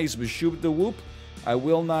is nice, but Shoop the Whoop, I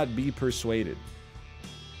will not be persuaded.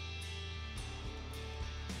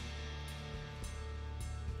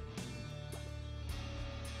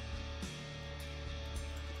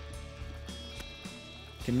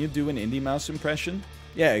 Can you do an Indie Mouse impression?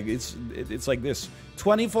 Yeah, it's like this.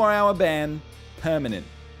 24-hour ban, permanent.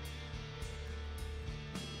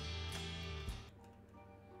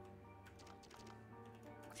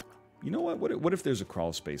 You know what? What if there's a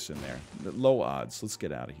crawl space in there? Low odds. Let's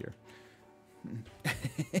get out of here.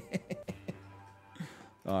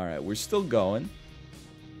 All right, we're still going.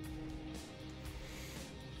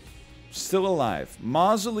 Still alive.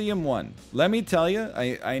 Mausoleum 1. Let me tell you,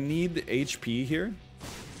 I need HP here.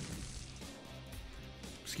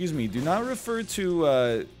 Excuse me, do not refer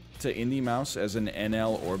to Indie Mouse as an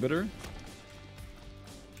NL orbiter.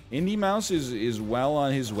 Indie Mouse is well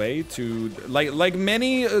on his way to, like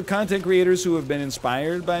many content creators who have been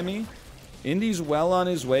inspired by me, Indie's well on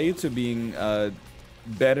his way to being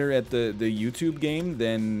better at the YouTube game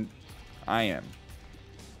than I am.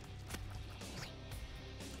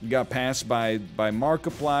 You got passed by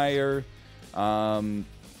Markiplier,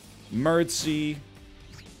 Mertzy,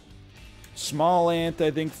 Small Ant, I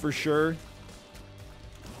think for sure.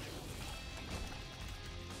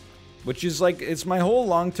 Which is like, it's my whole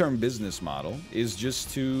long-term business model, is just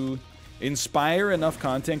to inspire enough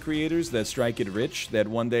content creators that strike it rich that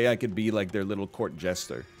one day I could be like their little court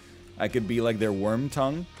jester. I could be like their worm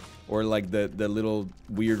tongue, or like the little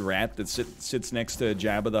weird rat that sits next to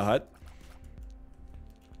Jabba the Hutt.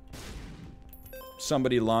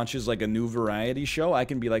 Somebody launches like a new variety show, I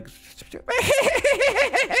can be like...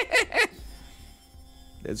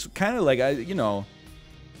 It's kind of like, you know...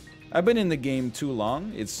 I've been in the game too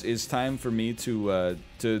long. It's time for me to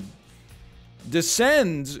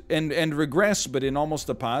descend and regress, but in almost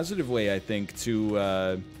a positive way, I think,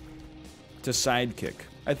 to sidekick.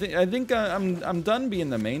 I think I'm done being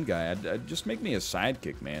the main guy. I'd just make me a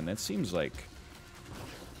sidekick, man. That seems like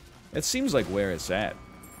where it's at.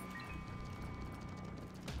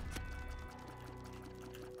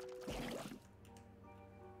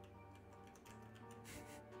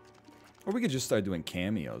 Or we could just start doing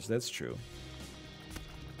cameos, that's true.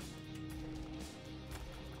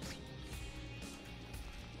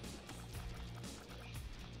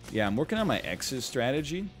 Yeah, I'm working on my X's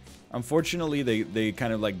strategy. Unfortunately, they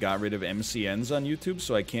kind of like got rid of MCNs on YouTube,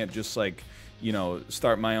 so I can't just like, you know,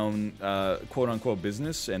 start my own quote-unquote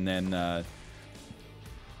business and then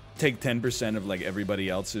take 10% of like everybody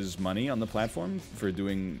else's money on the platform for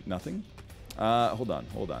doing nothing. Hold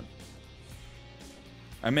on.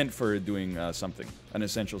 I meant for doing something, an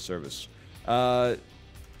essential service. Yoink.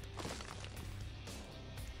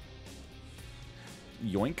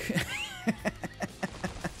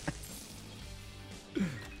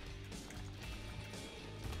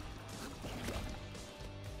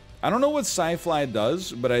 I don't know what Sci-Fly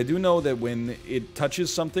does, but I do know that when it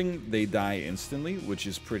touches something, they die instantly, which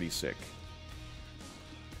is pretty sick.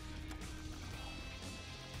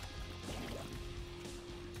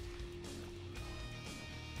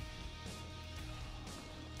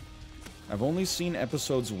 I've only seen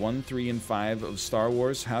episodes 1, 3, and 5 of Star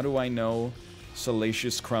Wars. How do I know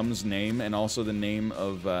Salacious Crumb's name and also the name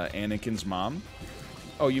of Anakin's mom?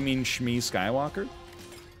 Oh, you mean Shmi Skywalker?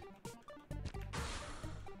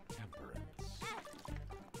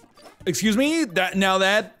 Excuse me? That's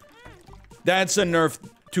a nerf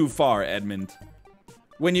too far, Edmund.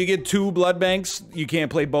 When you get 2 blood banks, you can't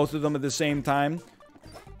play both of them at the same time.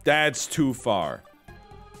 That's too far.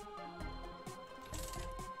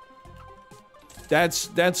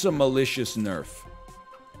 That's a malicious nerf.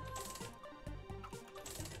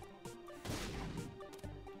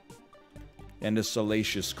 And a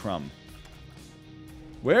Salacious Crumb.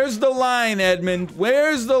 Where's the line, Edmund?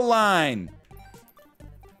 Where's the line?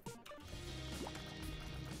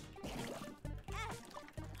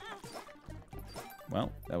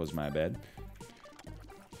 Well, that was my bad.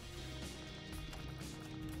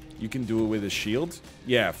 You can do it with a shield?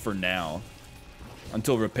 Yeah, for now.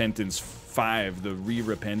 Until Repentance 5, the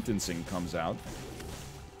re-repentencing comes out.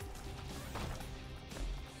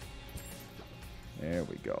 There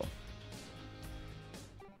we go.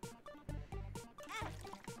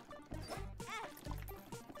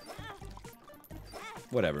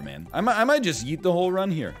 Whatever, man. I might just yeet the whole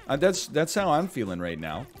run here. That's how I'm feeling right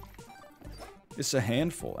now. It's a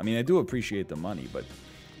handful. I mean, I do appreciate the money, but...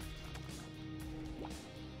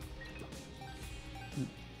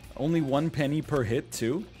 Only 1 penny per hit,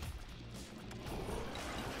 too?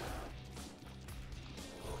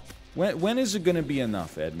 When is it gonna be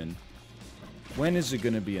enough, Edmund? When is it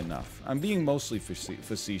gonna be enough? I'm being mostly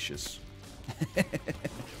facetious.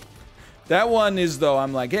 That one is, though,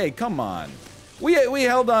 I'm like, hey, come on. We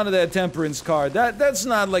held on to that temperance card. That's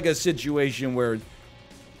not like a situation where...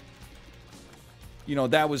 You know,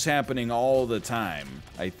 that was happening all the time,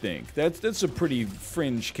 I think. That's a pretty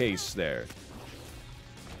fringe case there.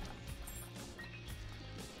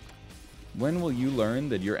 When will you learn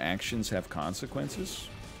that your actions have consequences?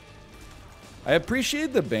 I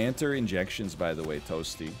appreciate the banter injections, by the way,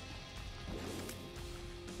 Toasty.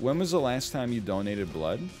 When was the last time you donated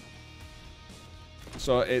blood?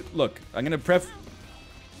 So, look, I'm gonna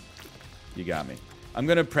You got me. I'm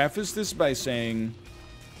gonna preface this by saying...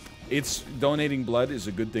 donating blood is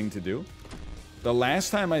a good thing to do. The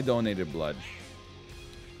last time I donated blood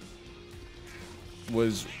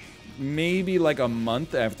was maybe like a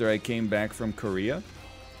month after I came back from Korea.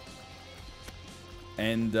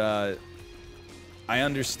 And I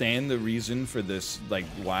understand the reason for this, like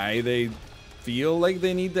why they feel like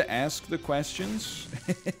they need to ask the questions.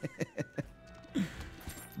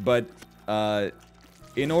 But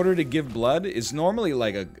in order to give blood, it's normally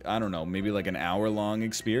like I don't know, maybe like an hour-long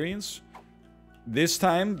experience. This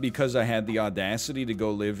time, because I had the audacity to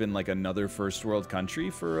go live in like another first world country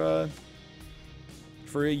for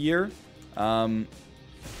a year,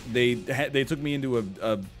 they took me into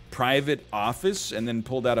a private office and then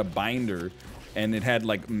pulled out a binder, and it had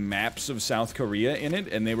like maps of South Korea in it,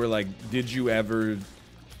 and they were like, "Did you ever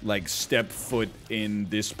like step foot in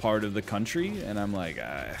this part of the country?" And I'm like,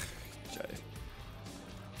 I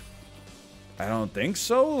don't think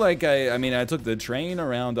so. Like, I mean, I took the train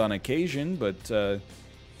around on occasion, but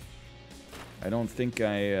I don't think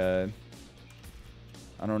I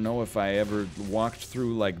don't know if I ever walked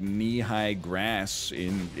through, like, knee-high grass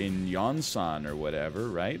in Yonsan or whatever,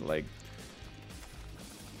 right? Like...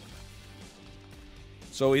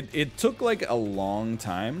 So it took, like, a long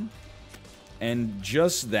time, and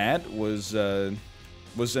just that was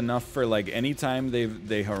enough for, like, any time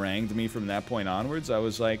they harangued me from that point onwards, I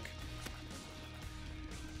was like...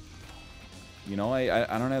 You know,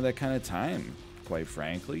 I don't have that kind of time, quite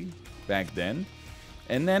frankly, back then.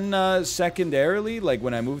 And then, secondarily, like,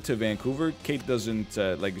 when I moved to Vancouver, Kate doesn't,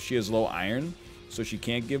 like, she has low iron, so she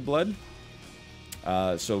can't give blood.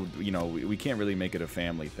 So, you know, we can't really make it a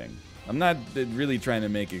family thing. I'm not really trying to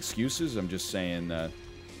make excuses, I'm just saying,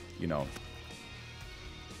 you know,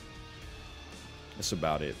 that's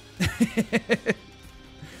about it.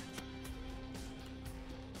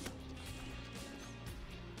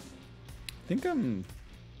 I think I'm...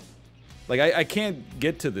 Like, I can't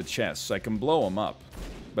get to the chests. I can blow them up.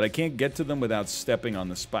 But I can't get to them without stepping on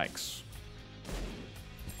the spikes.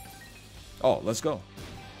 Oh, let's go.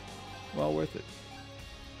 Well worth it.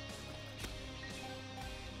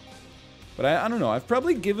 But I don't know. I've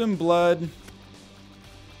probably given blood...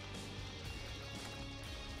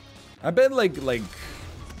 I bet like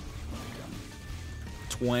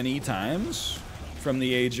 20 times. From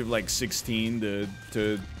the age of like 16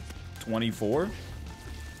 to 24.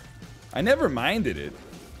 I never minded it.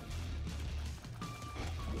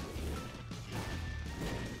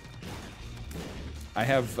 I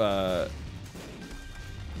have, oh,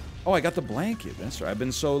 I got the blanket. That's right. I've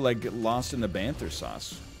been so, like, lost in the banter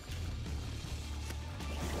sauce.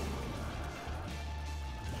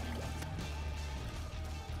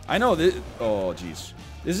 I know this. Oh, jeez.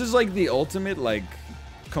 This is, like, the ultimate, like,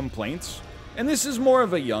 complaints. And this is more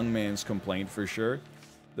of a young man's complaint, for sure.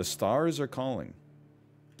 The stars are calling.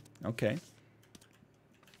 Okay.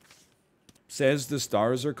 Says the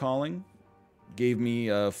stars are calling. Gave me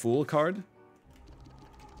a fool card.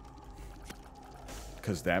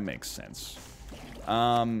 Because that makes sense.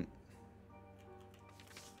 I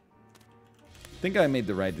think I made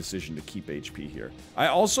the right decision to keep HP here. I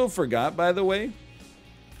also forgot, by the way,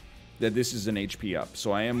 that this is an HP up.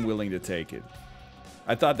 So I am willing to take it.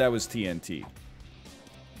 I thought that was TNT.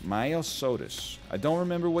 Myosotis. I don't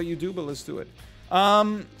remember what you do, but let's do it.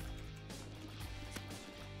 I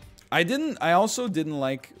also didn't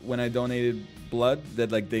like when I donated blood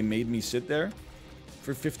that, like, they made me sit there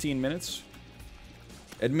for 15 minutes.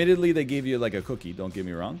 Admittedly, they gave you, like, a cookie, don't get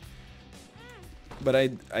me wrong. But I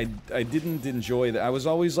didn't enjoy that. I was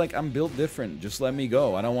always like, I'm built different. Just let me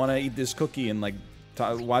go. I don't want to eat this cookie and, like,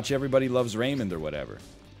 watch Everybody Loves Raymond or whatever.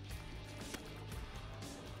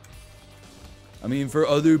 I mean, for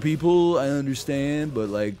other people, I understand, but,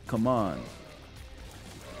 like, come on.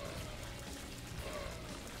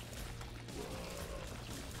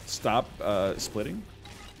 stop splitting.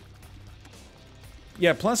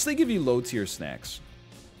 Yeah, plus they give you low tier snacks.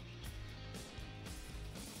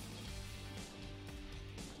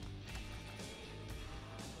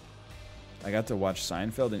 I got to watch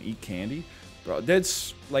Seinfeld and eat candy. Bro,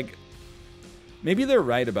 that's like... Maybe they're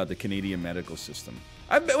right about the Canadian medical system.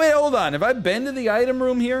 Wait, hold on. Have I been to the item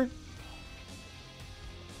room here?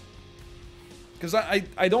 Because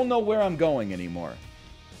I don't know where I'm going anymore.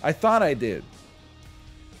 I thought I did.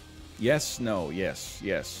 Yes, no, yes,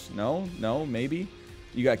 yes. No, no, maybe.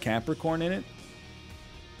 You got Capricorn in it?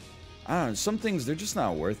 I don't know. Some things, they're just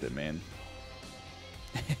not worth it, man.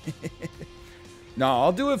 No,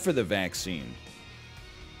 I'll do it for the vaccine.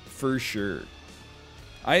 For sure.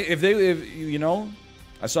 If you know,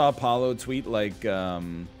 I saw Apollo tweet like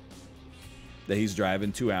that he's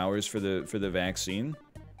driving 2 hours for the vaccine.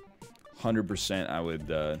 100%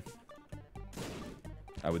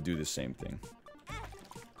 I would do the same thing.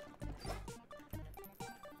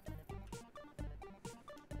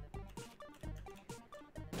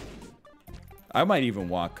 I might even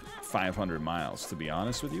walk 500 miles, to be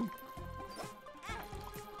honest with you.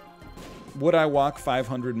 Would I walk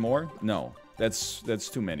 500 more? No. That's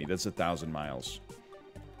too many. That's 1,000 miles.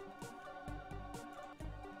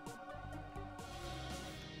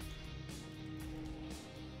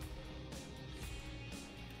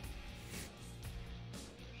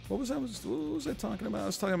 What was I talking about? I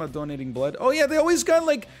was talking about donating blood. Oh yeah, they always got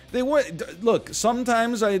like look,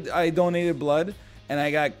 sometimes I donated blood and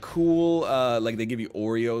I got cool like they give you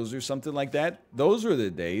Oreos or something like that. Those were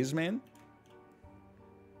the days, man.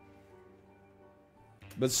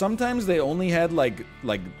 But sometimes they only had like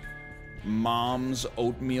mom's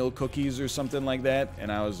oatmeal cookies or something like that,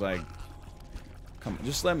 and I was like, come on,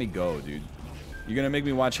 just let me go, dude. You're gonna make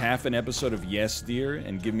me watch half an episode of Yes Dear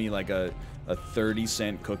and give me like a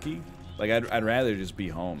 30-cent cookie? Like, I'd rather just be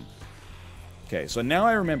home. Okay, so now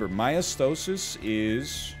I remember, Myostosis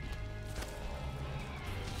is...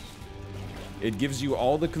 It gives you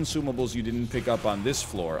all the consumables you didn't pick up on this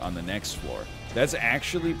floor, on the next floor. That's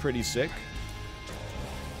actually pretty sick.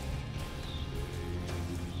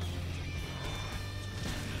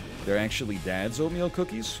 They're actually Dad's oatmeal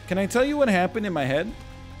cookies. Can I tell you what happened in my head?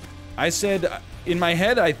 I said, in my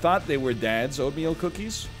head, I thought they were Dad's oatmeal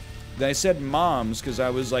cookies. Then I said Mom's because I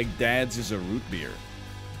was like, Dad's is a root beer.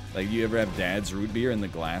 Like, you ever have Dad's root beer in the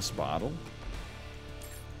glass bottle?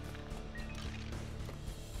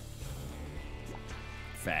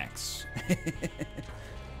 Facts.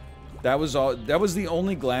 That was the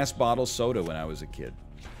only glass bottle soda when I was a kid.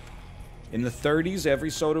 In the 30s, every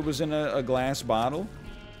soda was in a glass bottle.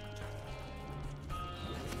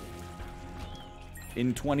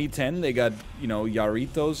 In 2010, they got, you know,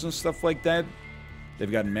 Yarritos and stuff like that.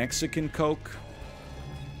 They've got Mexican Coke.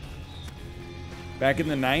 Back in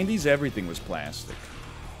the 90s, everything was plastic.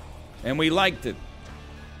 And we liked it.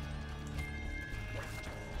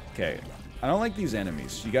 Okay. I don't like these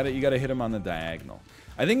enemies. You gotta hit them on the diagonal.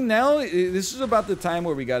 I think now, this is about the time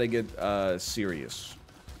where we gotta get serious.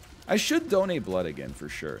 I should donate blood again, for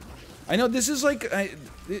sure. I know, this is like,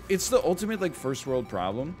 it's the ultimate, like, first world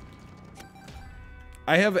problem.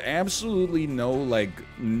 I have absolutely no, like,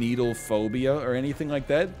 needle phobia or anything like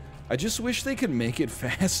that. I just wish they could make it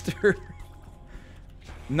faster.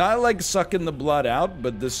 Not, like, sucking the blood out,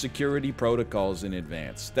 but the security protocols in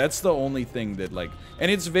advance. That's the only thing that, like... And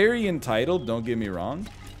it's very entitled, don't get me wrong.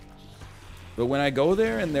 But when I go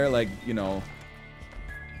there and they're like, you know...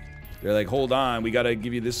 They're like, hold on, we gotta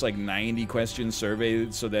give you this, like, 90-question survey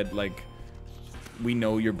so that, like... we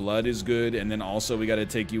know your blood is good, and then also we got to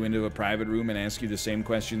take you into a private room and ask you the same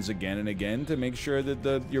questions again and again to make sure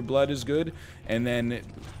that your blood is good, and then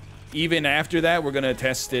even after that we're gonna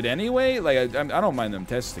test it anyway. Like, I don't mind them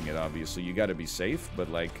testing it, obviously, you got to be safe, but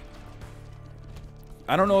like,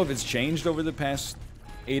 I don't know if it's changed over the past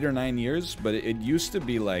 8 or 9 years, but it used to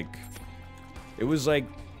be like, it was like,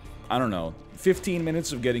 I don't know, 15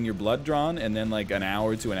 minutes of getting your blood drawn, and then like an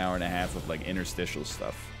hour to an hour and a half of like interstitial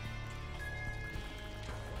stuff.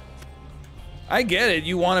 I get it,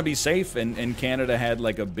 you want to be safe, and Canada had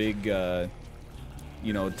like a big,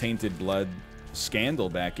 you know, tainted blood scandal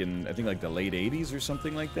back in, I think, like the late 80s or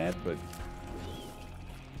something like that, but...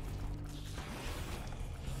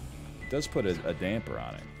 it does put a damper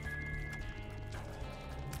on it.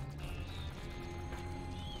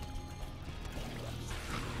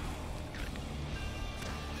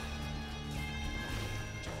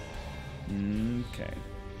 Okay.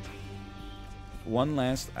 One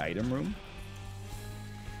last item room.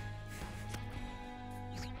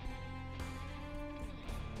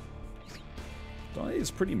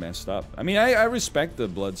 It's pretty messed up. I mean, I respect the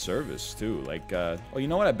blood service, too. Like, oh, you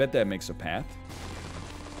know what? I bet that makes a path.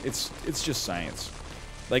 It's just science.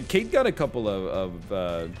 Like, Kate got a couple of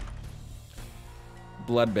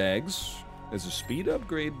blood bags as a speed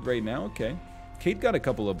upgrade right now. Okay. Kate got a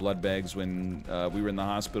couple of blood bags when we were in the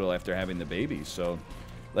hospital after having the baby. So,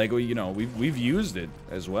 like, you know, we've used it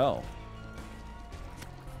as well.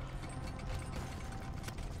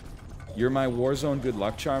 You're my Warzone good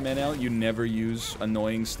luck charm, NL. You never use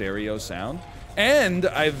annoying stereo sound. And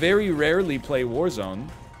I very rarely play Warzone.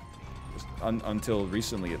 Until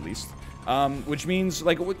recently, at least. Which means,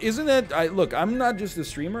 like, isn't that... Look, I'm not just a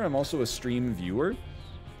streamer. I'm also a stream viewer.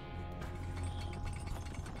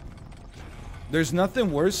 There's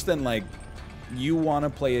nothing worse than, like, you want to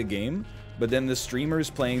play a game, but then the streamer's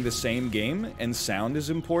playing the same game, and sound is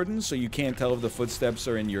important, so you can't tell if the footsteps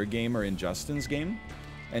are in your game or in Justin's game.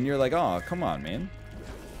 And you're like, oh, come on, man.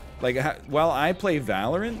 Like, while I play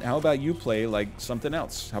Valorant, how about you play, like, something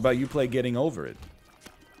else? How about you play Getting Over It?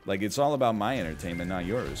 Like, it's all about my entertainment, not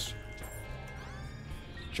yours.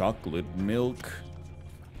 Chocolate milk.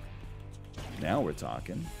 Now we're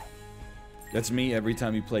talking. That's me every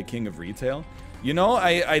time you play King of Retail. You know,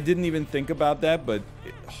 I didn't even think about that, but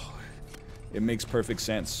it makes perfect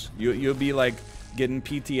sense. You'll be, like, getting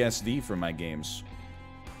PTSD from my games.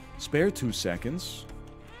 Spare 2 seconds.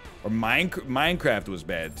 Or Minecraft was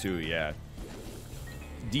bad too, yeah.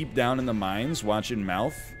 Deep down in the mines, watching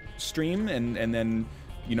Mouth stream, and then,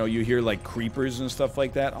 you know, you hear, like, creepers and stuff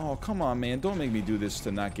like that. Oh, come on, man. Don't make me do this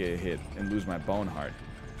to not get hit and lose my bone heart.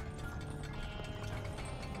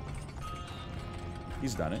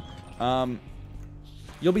 He's done it.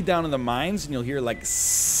 You'll be down in the mines, and you'll hear, like,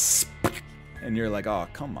 and you're like, oh,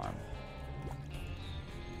 come on.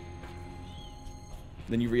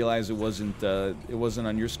 Then you realize it wasn't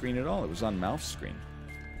on your screen at all. It was on Mouth's screen.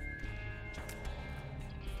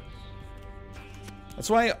 That's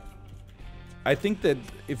why I think that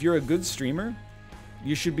if you're a good streamer,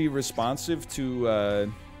 you should be responsive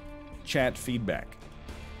to chat feedback.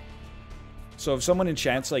 So if someone in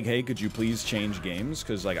chat's like, hey, could you please change games?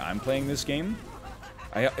 Because, like, I'm playing this game.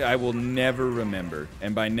 I will never remember.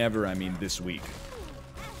 And by never, I mean this week.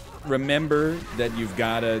 Remember that you've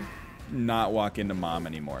got to not walk into mom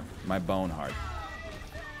anymore. My bone heart.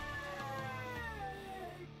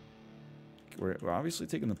 We're obviously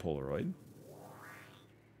taking the Polaroid.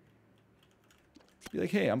 Be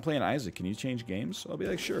like, hey, I'm playing Isaac. Can you change games? I'll be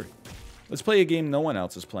like, sure. Let's play a game no one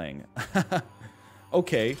else is playing.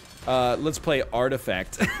 Okay. Let's play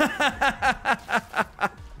Artifact.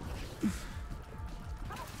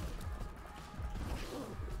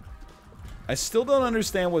 I still don't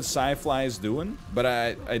understand what Sci-Fly is doing, but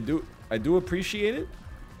I do appreciate it.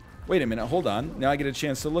 Wait a minute, hold on. Now I get a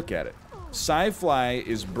chance to look at it. Sci-Fly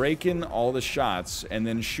is breaking all the shots and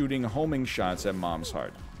then shooting homing shots at Mom's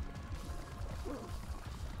heart.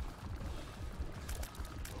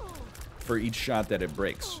 For each shot that it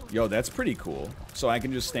breaks. Yo, that's pretty cool. So I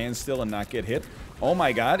can just stand still and not get hit. Oh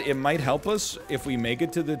my god, it might help us if we make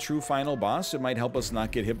it to the true final boss. It might help us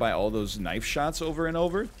not get hit by all those knife shots over and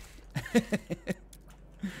over.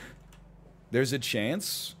 There's a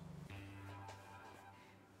chance.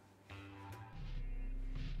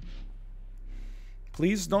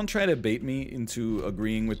 Please don't try to bait me into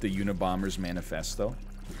agreeing with the Unabomber's manifesto.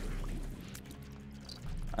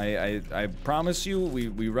 I promise you,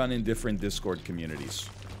 we run in different Discord communities.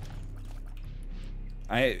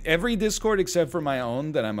 Every Discord except for my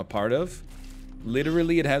own that I'm a part of,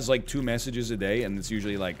 literally it has like 2 messages a day, and it's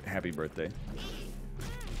usually like, happy birthday.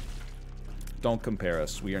 Don't compare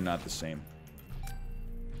us. We are not the same.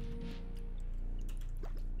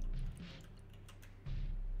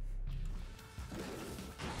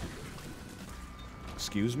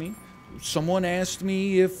 Excuse me? Someone asked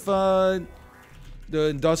me if the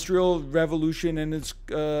Industrial Revolution and its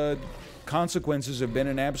consequences have been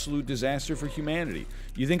an absolute disaster for humanity.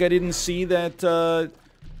 You think I didn't see that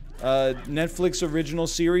Netflix original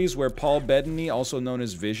series where Paul Bettany, also known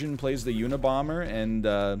as Vision, plays the Unabomber, and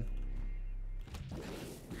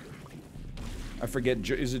I forget,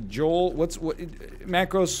 is it Joel? What?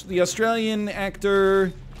 Macros, the Australian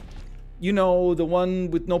actor, you know, the one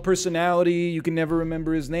with no personality, you can never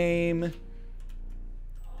remember his name.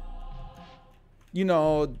 You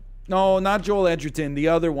know, no, not Joel Edgerton, the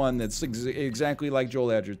other one that's exactly like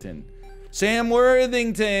Joel Edgerton. Sam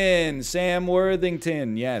Worthington! Sam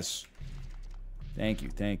Worthington, yes. Thank you,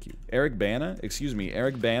 thank you. Eric Bana, excuse me,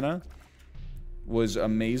 Eric Bana was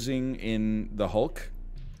amazing in The Hulk.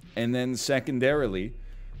 And then secondarily,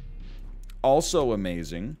 also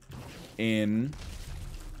amazing in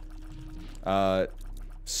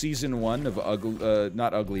Season 1 of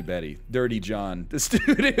not Ugly Betty, Dirty John. This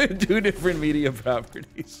dude, two different media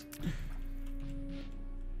properties.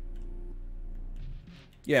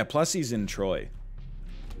 Yeah, plus he's in Troy.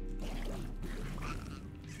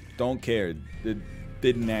 Don't care.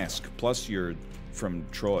 Didn't ask. Plus you're from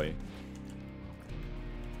Troy.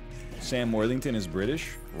 Sam Worthington is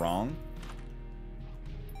British? Wrong.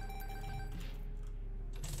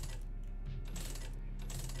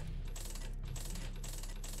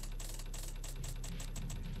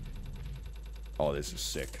 Oh, this is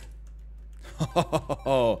sick.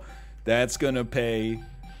 Oh, that's gonna pay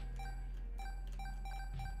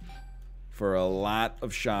for a lot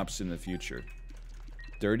of shops in the future.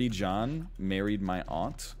 Dirty John married my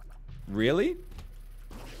aunt. Really?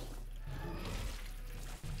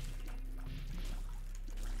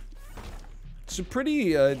 It's a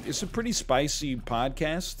pretty spicy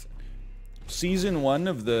podcast. Season 1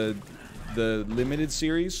 of the limited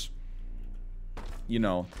series. You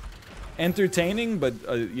know, entertaining, but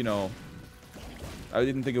you know, I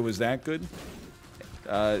didn't think it was that good.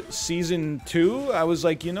 Season 2, I was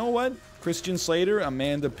like, you know what? Christian Slater,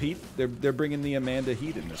 Amanda Peet, they're bringing the Amanda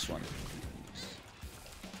heat in this one.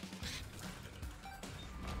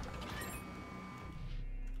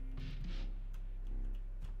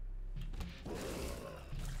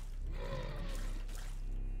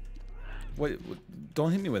 What?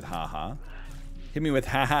 Don't hit me with haha. Hit me with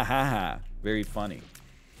ha ha ha ha. Very funny.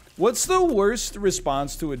 What's the worst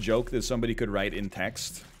response to a joke that somebody could write in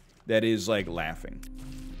text that is like laughing?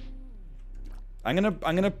 I'm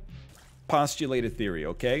gonna postulate a theory,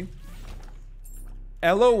 okay?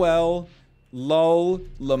 LOL, lol,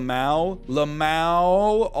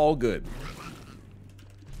 lamau, all good.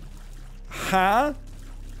 Ha,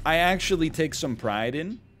 I actually take some pride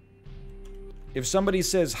in. If somebody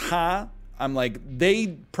says ha, I'm like,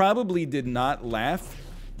 they probably did not laugh,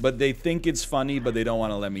 but they think it's funny, but they don't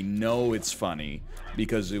want to let me know it's funny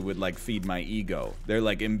because it would like feed my ego. They're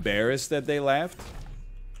like embarrassed that they laughed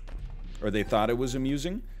or they thought it was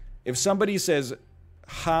amusing. If somebody says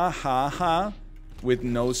ha ha ha with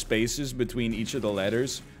no spaces between each of the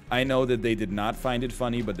letters, I know that they did not find it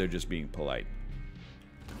funny, but they're just being polite.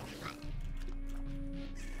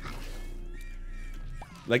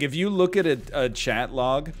 Like if you look at a chat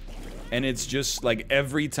log and it's just like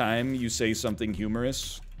every time you say something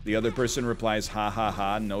humorous, the other person replies ha ha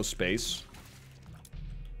ha, no space.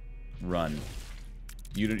 Run.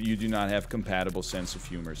 You do not have compatible sense of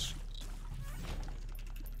humors.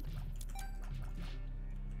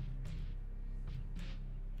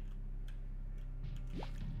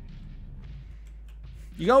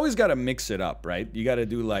 You always gotta mix it up, right? You gotta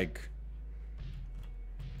do like...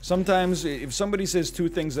 Sometimes, if somebody says two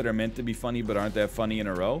things that are meant to be funny but aren't that funny in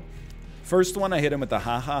a row, first one I hit him with the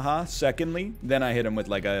ha ha ha. Secondly, then I hit him with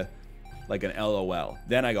like an LOL.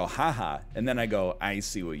 Then I go ha ha, and then I go, I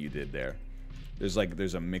see what you did there. There's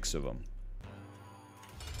a mix of them.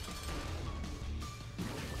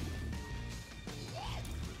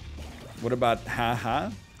 What about ha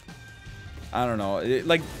ha? I don't know.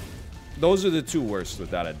 Those are the two worst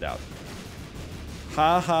without a doubt.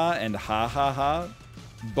 Ha ha and ha ha ha,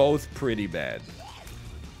 both pretty bad.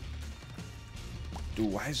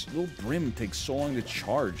 Dude, why does little Brim take so long to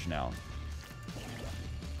charge now?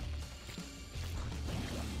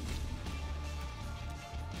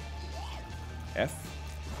 F?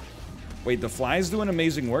 Wait, the fly's doing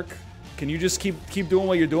amazing work? Can you just keep doing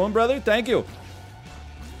what you're doing, brother? Thank you.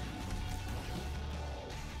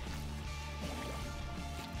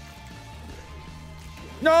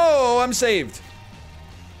 No, I'm saved.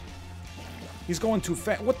 He's going too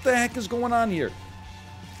fast. What the heck is going on here?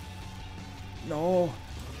 No.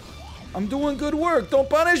 I'm doing good work. Don't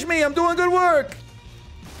punish me. I'm doing good work.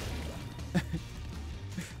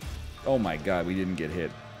 Oh my god, we didn't get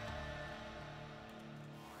hit.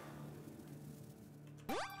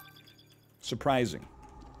 Surprising.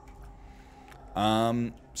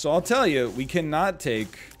 So I'll tell you, we cannot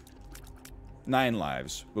take 9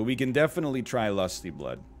 lives, but we can definitely try Lusty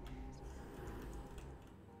Blood.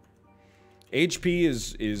 HP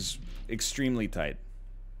is extremely tight.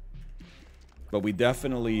 But we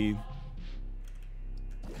definitely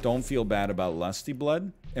don't feel bad about Lusty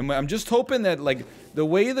Blood. And I'm just hoping that, like, the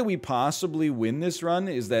way that we possibly win this run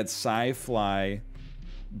is that Psy-Fly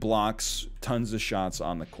blocks tons of shots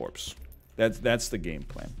on the corpse. That's the game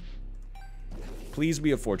plan. Please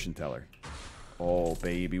be a fortune teller. Oh,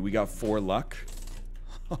 baby, we got 4 luck.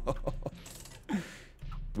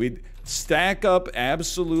 We'd stack up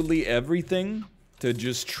absolutely everything to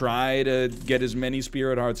just try to get as many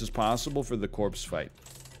spirit hearts as possible for the corpse fight.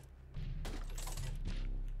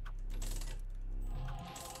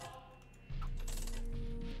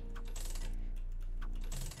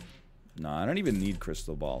 No, I don't even need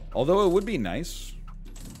Crystal Ball. Although it would be nice.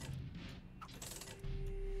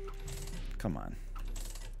 Come on.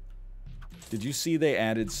 Did you see they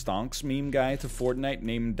added Stonks meme guy to Fortnite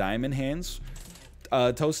named Diamond Hands?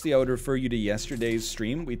 Toasty, I would refer you to yesterday's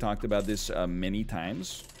stream. We talked about this many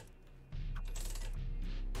times.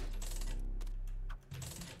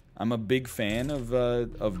 I'm a big fan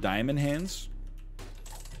of Diamond Hands.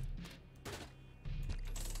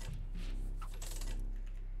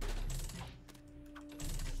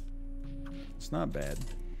 It's not bad.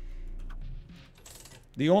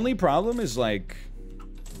 The only problem is like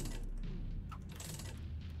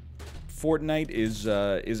Fortnite is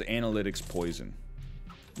analytics poison.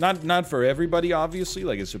 Not for everybody, obviously.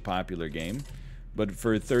 Like, it's a popular game, but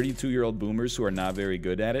for 32-year-old boomers who are not very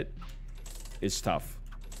good at it, it's tough.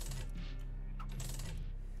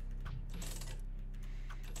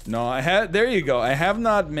 No, I had. There you go. I have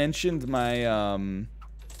not mentioned my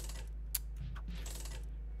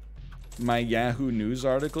my Yahoo News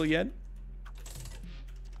article yet.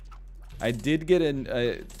 I did get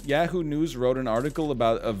Yahoo News wrote an article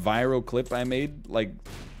about a viral clip I made like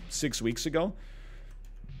 6 weeks ago.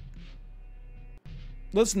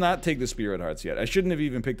 Let's not take the Spirit Hearts yet. I shouldn't have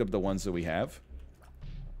even picked up the ones that we have.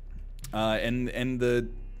 And the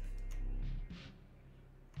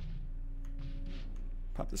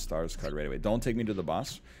pop the stars card right away. Don't take me to the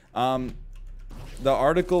boss. The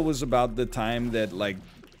article was about the time that like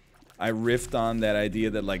I riffed on that idea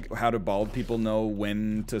that like how do bald people know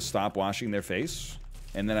when to stop washing their face,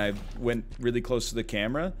 and then I went really close to the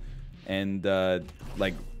camera and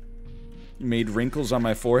like made wrinkles on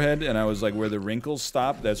my forehead, and I was like, where the wrinkles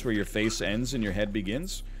stop, that's where your face ends and your head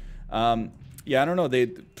begins. Yeah, I don't know, they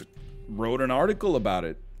wrote an article about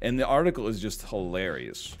it, and the article is just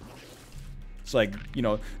hilarious. It's like, you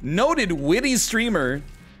know, noted witty streamer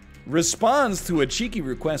responds to a cheeky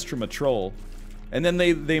request from a troll. And then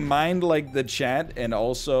they mined like the chat and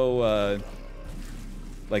also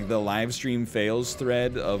like the live stream fails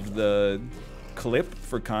thread of the clip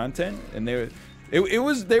for content, and they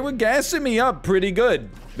were gassing me up pretty good.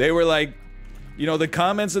 They were like, you know, the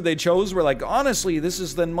comments that they chose were like, honestly, this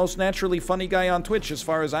is the most naturally funny guy on Twitch as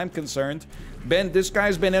far as I'm concerned. This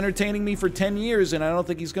guy's been entertaining me for 10 years and I don't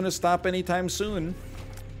think he's gonna stop anytime soon.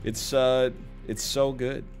 It's so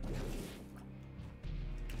good.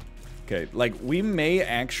 Okay, like, we may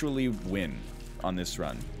actually win on this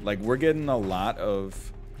run. Like, we're getting a lot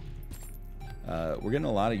of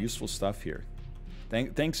useful stuff here.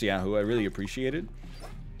 Thanks, Yahoo. I really appreciate it.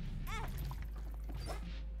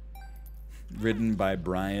 Written by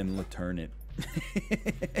Brian Laternit.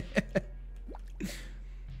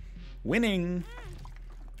 Winning.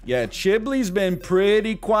 Yeah, Chibley's been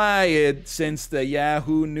pretty quiet since the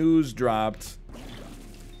Yahoo News dropped.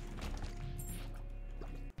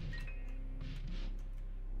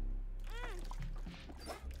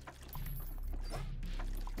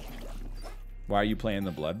 Why are you playing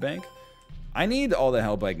the blood bank? I need all the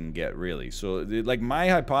help I can get, really. So, like, my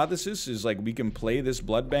hypothesis is, like, we can play this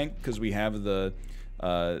blood bank because we have the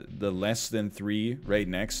less than 3 right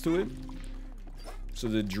next to it. So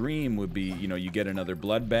the dream would be, you know, you get another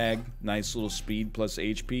blood bag, nice little speed plus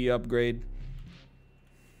HP upgrade.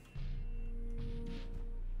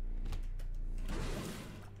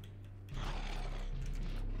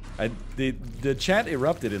 The chat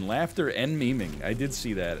erupted in laughter and memeing. I did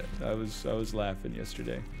see that. I was laughing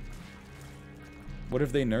yesterday. What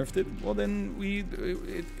if they nerfed it? Well, then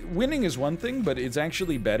winning is one thing, but it's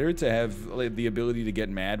actually better to have like, the ability to get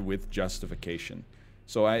mad with justification.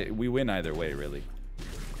 So we win either way, really.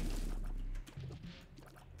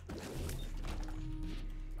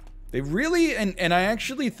 They really, and I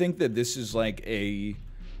actually think that this is like a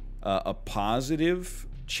positive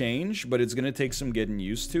change, but it's gonna take some getting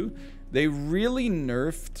used to. They really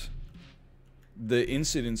nerfed the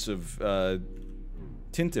incidence of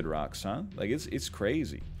tinted rocks, huh? Like it's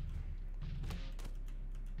crazy.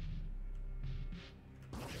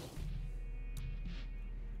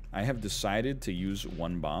 I have decided to use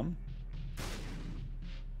one bomb.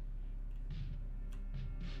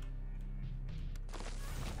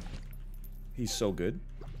 He's so good.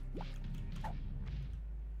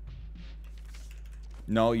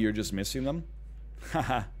 No, you're just missing them?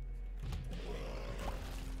 Haha.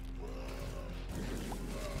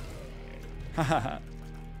 Haha.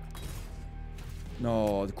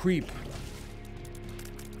 No, the creep.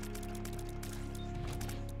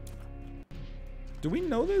 Do we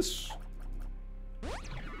know this?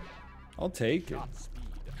 I'll take it.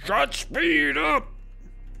 Shot speed up!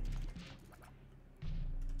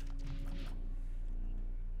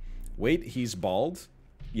 Wait, he's bald?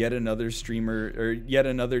 Yet another streamer, or yet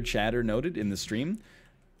another chatter noted in the stream.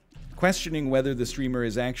 Questioning whether the streamer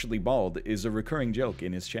is actually bald is a recurring joke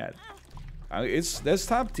in his chat. That's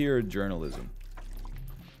top tier journalism.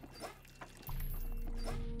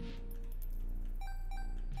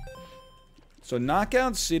 So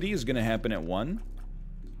Knockout City is going to happen at 1.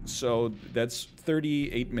 So that's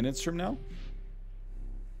 38 minutes from now.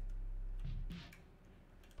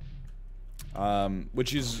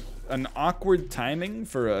 Which is an awkward timing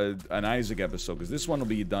for an Isaac episode, because this one will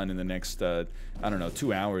be done in the next, I don't know,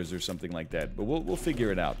 2 hours or something like that. But we'll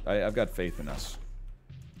figure it out. I've got faith in us.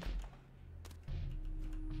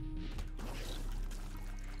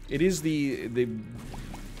 It is the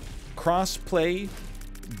cross-play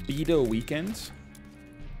beta weekend.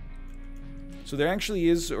 So there actually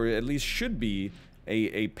is, or at least should be,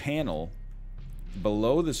 a panel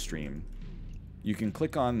below the stream. You can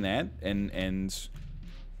click on that and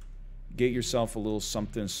get yourself a little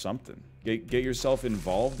something something. Get yourself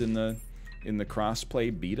involved in the cross-play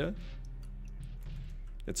beta.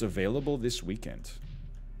 It's available this weekend.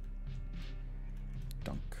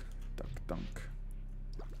 Dunk, dunk, dunk.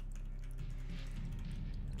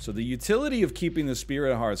 So the utility of keeping the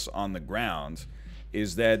Spirit Hearts on the ground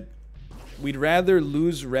is that we'd rather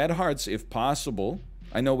lose red hearts if possible.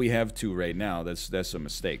 I know we have 2 right now. That's a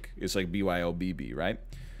mistake. It's like BYOBB, right?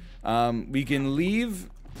 We can leave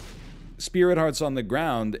Spirit Hearts on the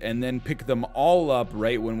ground and then pick them all up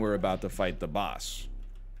right when we're about to fight the boss,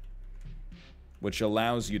 which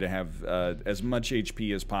allows you to have as much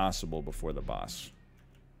HP as possible before the boss.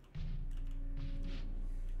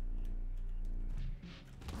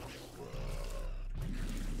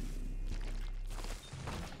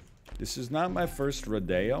 This is not my first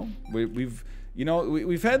rodeo. We've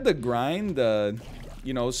had the grind,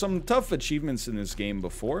 you know, some tough achievements in this game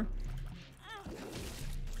before.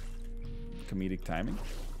 Comedic timing.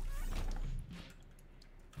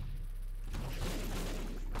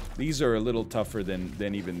 These are a little tougher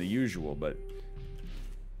than even the usual, but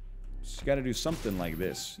you gotta do something like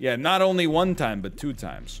this. Yeah, not only 1 time, but 2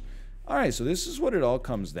 times. Alright, so this is what it all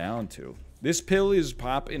comes down to. This pill is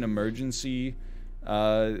pop in emergency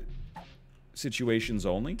situations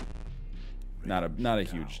only. Not a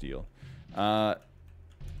huge deal.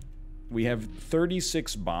 We have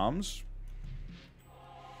 36 bombs.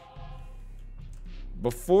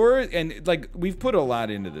 Before, and like, we've put a lot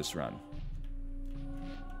into this run.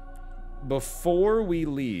 Before we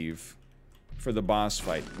leave for the boss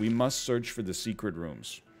fight, we must search for the secret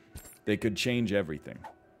rooms. They could change everything.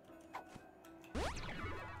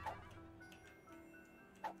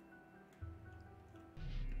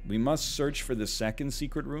 We must search for the second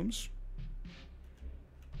secret rooms.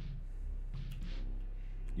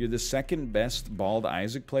 You're the second best bald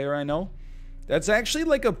Isaac player I know. That's actually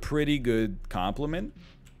like a pretty good compliment.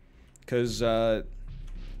 Because, oh,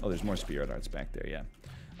 there's more Spirit Hearts back there, yeah.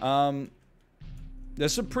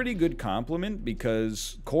 That's a pretty good compliment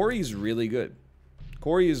because Corey's really good.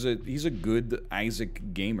 Corey is he's a good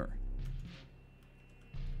Isaac gamer.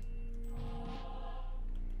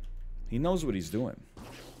 He knows what he's doing.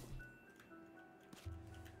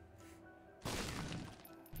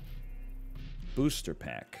 Booster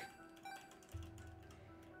pack.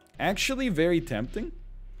 Actually very tempting.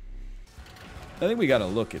 I think we gotta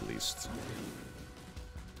look at least.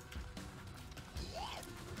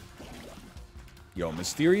 Yo,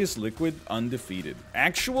 mysterious liquid undefeated.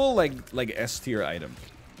 Actual like S tier item.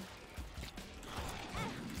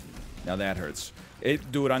 Now that hurts.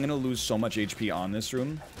 Dude, I'm gonna lose so much HP on this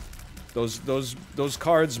room. Those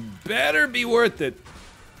cards better be worth it.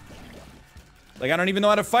 Like, I don't even know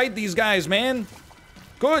how to fight these guys, man.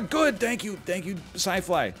 Good, good. Thank you,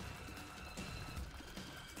 Sci-Fly.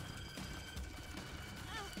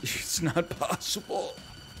 It's not possible.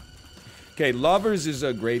 Okay, Lovers is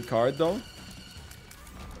a great card, though.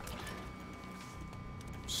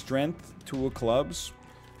 Strength, 2 of clubs,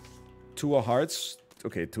 2 of hearts.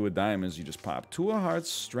 Okay, 2 of diamonds, you just pop. 2 of hearts,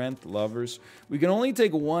 strength, Lovers. We can only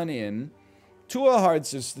take 1 in. 2 of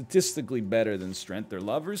hearts is statistically better than strength or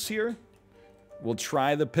Lovers here. We'll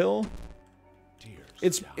try the pill.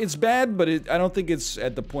 It's bad, but I don't think it's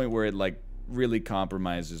at the point where it like really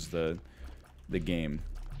compromises the game.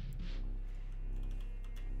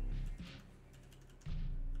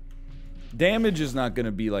 Damage is not going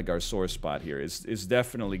to be like our sore spot here. It's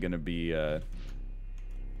definitely going to be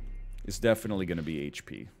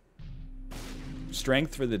HP.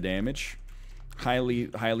 Strength for the damage.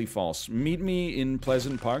 Highly false. Meet me in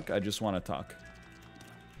Pleasant Park. I just want to talk.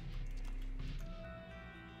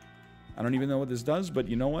 I don't even know what this does, but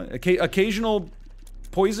you know what? Occasional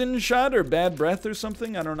poison shot or bad breath or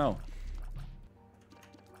something? I don't know.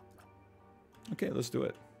 Okay, let's do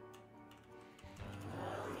it.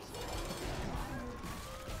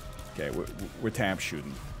 Okay, we're tap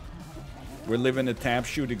shooting. We're living a tap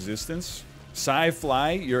shoot existence.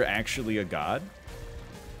 Sci-Fly, you're actually a god.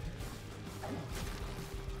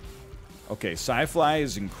 Okay, Sci-Fly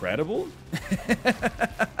is incredible.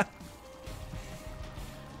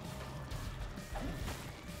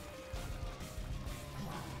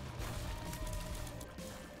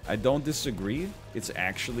 I don't disagree. It's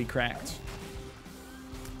actually cracked.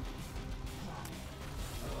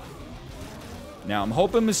 Now, I'm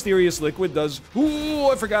hoping Mysterious Liquid does... Ooh,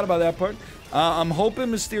 I forgot about that part. I'm hoping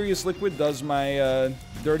Mysterious Liquid does my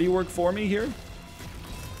dirty work for me here.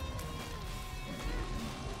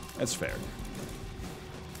 That's fair.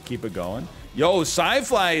 Keep it going. Yo,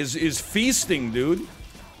 Sci-Fly is feasting, dude.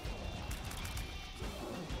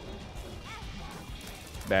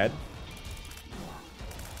 Bad.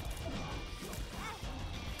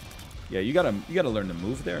 Yeah, you gotta learn to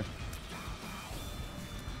move there.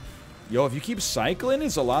 Yo, if you keep cycling,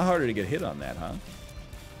 it's a lot harder to get hit on that, huh?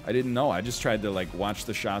 I didn't know. I just tried to, like, watch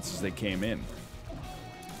the shots as they came in.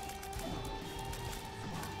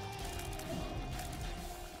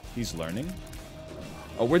 He's learning.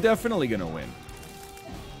 Oh, we're definitely gonna win.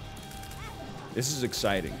 This is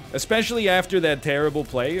exciting. Especially after that terrible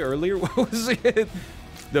play earlier. What was it?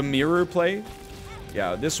 The mirror play?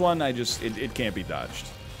 Yeah, this one, it can't be dodged.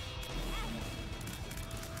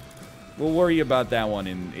 We'll worry about that one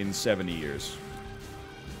in 70 years.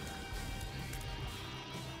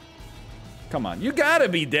 Come on, you gotta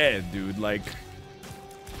be dead, dude. Like,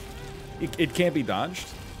 it can't be dodged.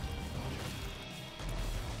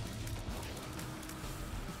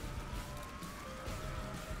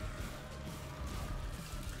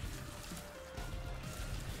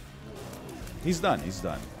 He's done, he's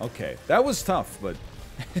done. Okay, that was tough, but...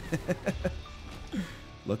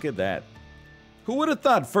 Look at that. Who would have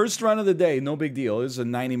thought? First run of the day, no big deal. It was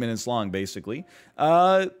 90 minutes long, basically.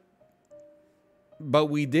 But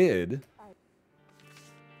we did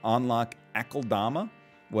unlock Akeldama,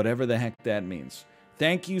 whatever the heck that means.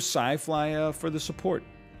 Thank you, Sci-Fly, for the support.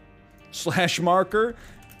 /marker,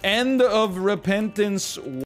 end of repentance.